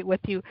collaborate with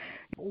you.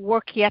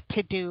 Work yet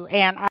to do,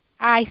 and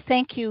I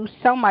thank you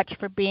so much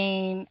for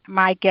being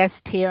my guest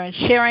here and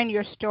sharing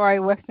your story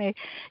with me.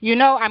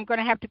 I'm going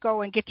to have to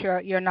go and get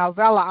your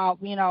novella out.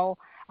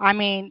 I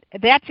mean,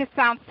 that just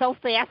sounds so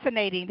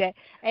fascinating.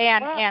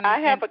 I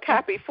have a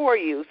copy for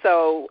you.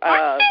 So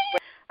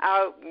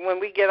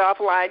when we get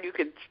offline, you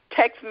could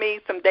text me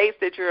some dates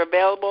that you're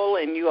available,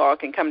 and you all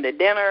can come to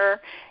dinner.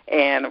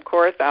 And, of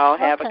course, I'll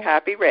have a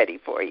copy ready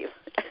for you.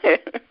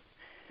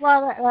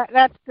 Well,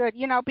 that's good,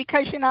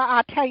 because,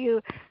 I'll tell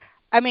you,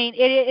 I mean,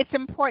 it's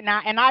important,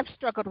 and I've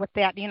struggled with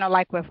that,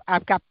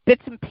 I've got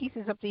bits and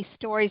pieces of these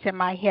stories in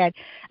my head,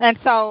 and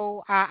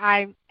so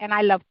I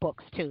love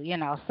books too,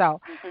 so,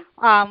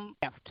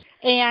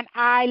 and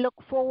I look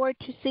forward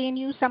to seeing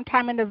you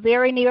sometime in the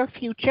very near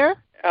future.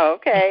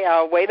 Okay,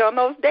 I'll wait on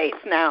those dates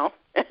now.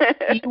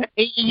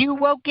 You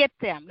will get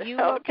them.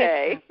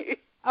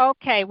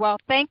 Okay, well,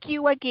 thank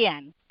you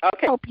again.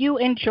 Okay. I hope you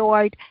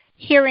enjoyed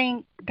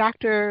hearing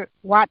Dr.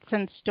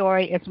 Watson's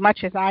story as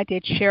much as I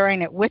did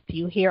sharing it with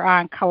you here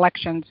on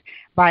Collections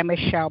by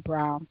Michelle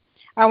Brown.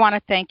 I want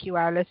to thank you,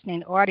 our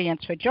listening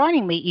audience, for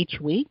joining me each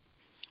week.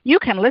 You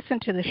can listen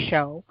to the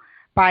show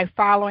by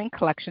following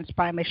Collections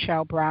by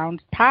Michelle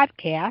Brown's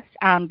podcast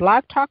on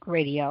Blog Talk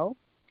Radio,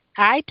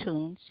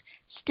 iTunes,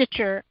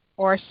 Stitcher,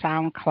 or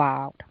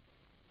SoundCloud.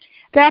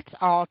 That's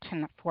all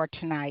for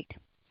tonight.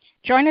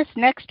 Join us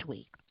next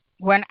week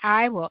when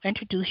I will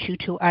introduce you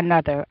to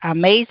another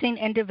amazing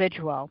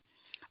individual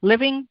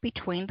living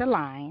between the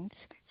lines,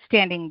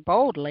 standing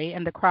boldly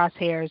in the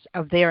crosshairs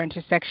of their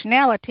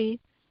intersectionality,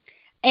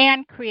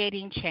 and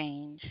creating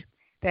change.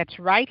 That's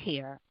right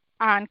here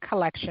on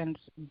Collections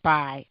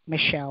by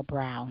Michelle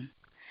Brown.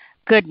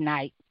 Good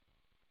night.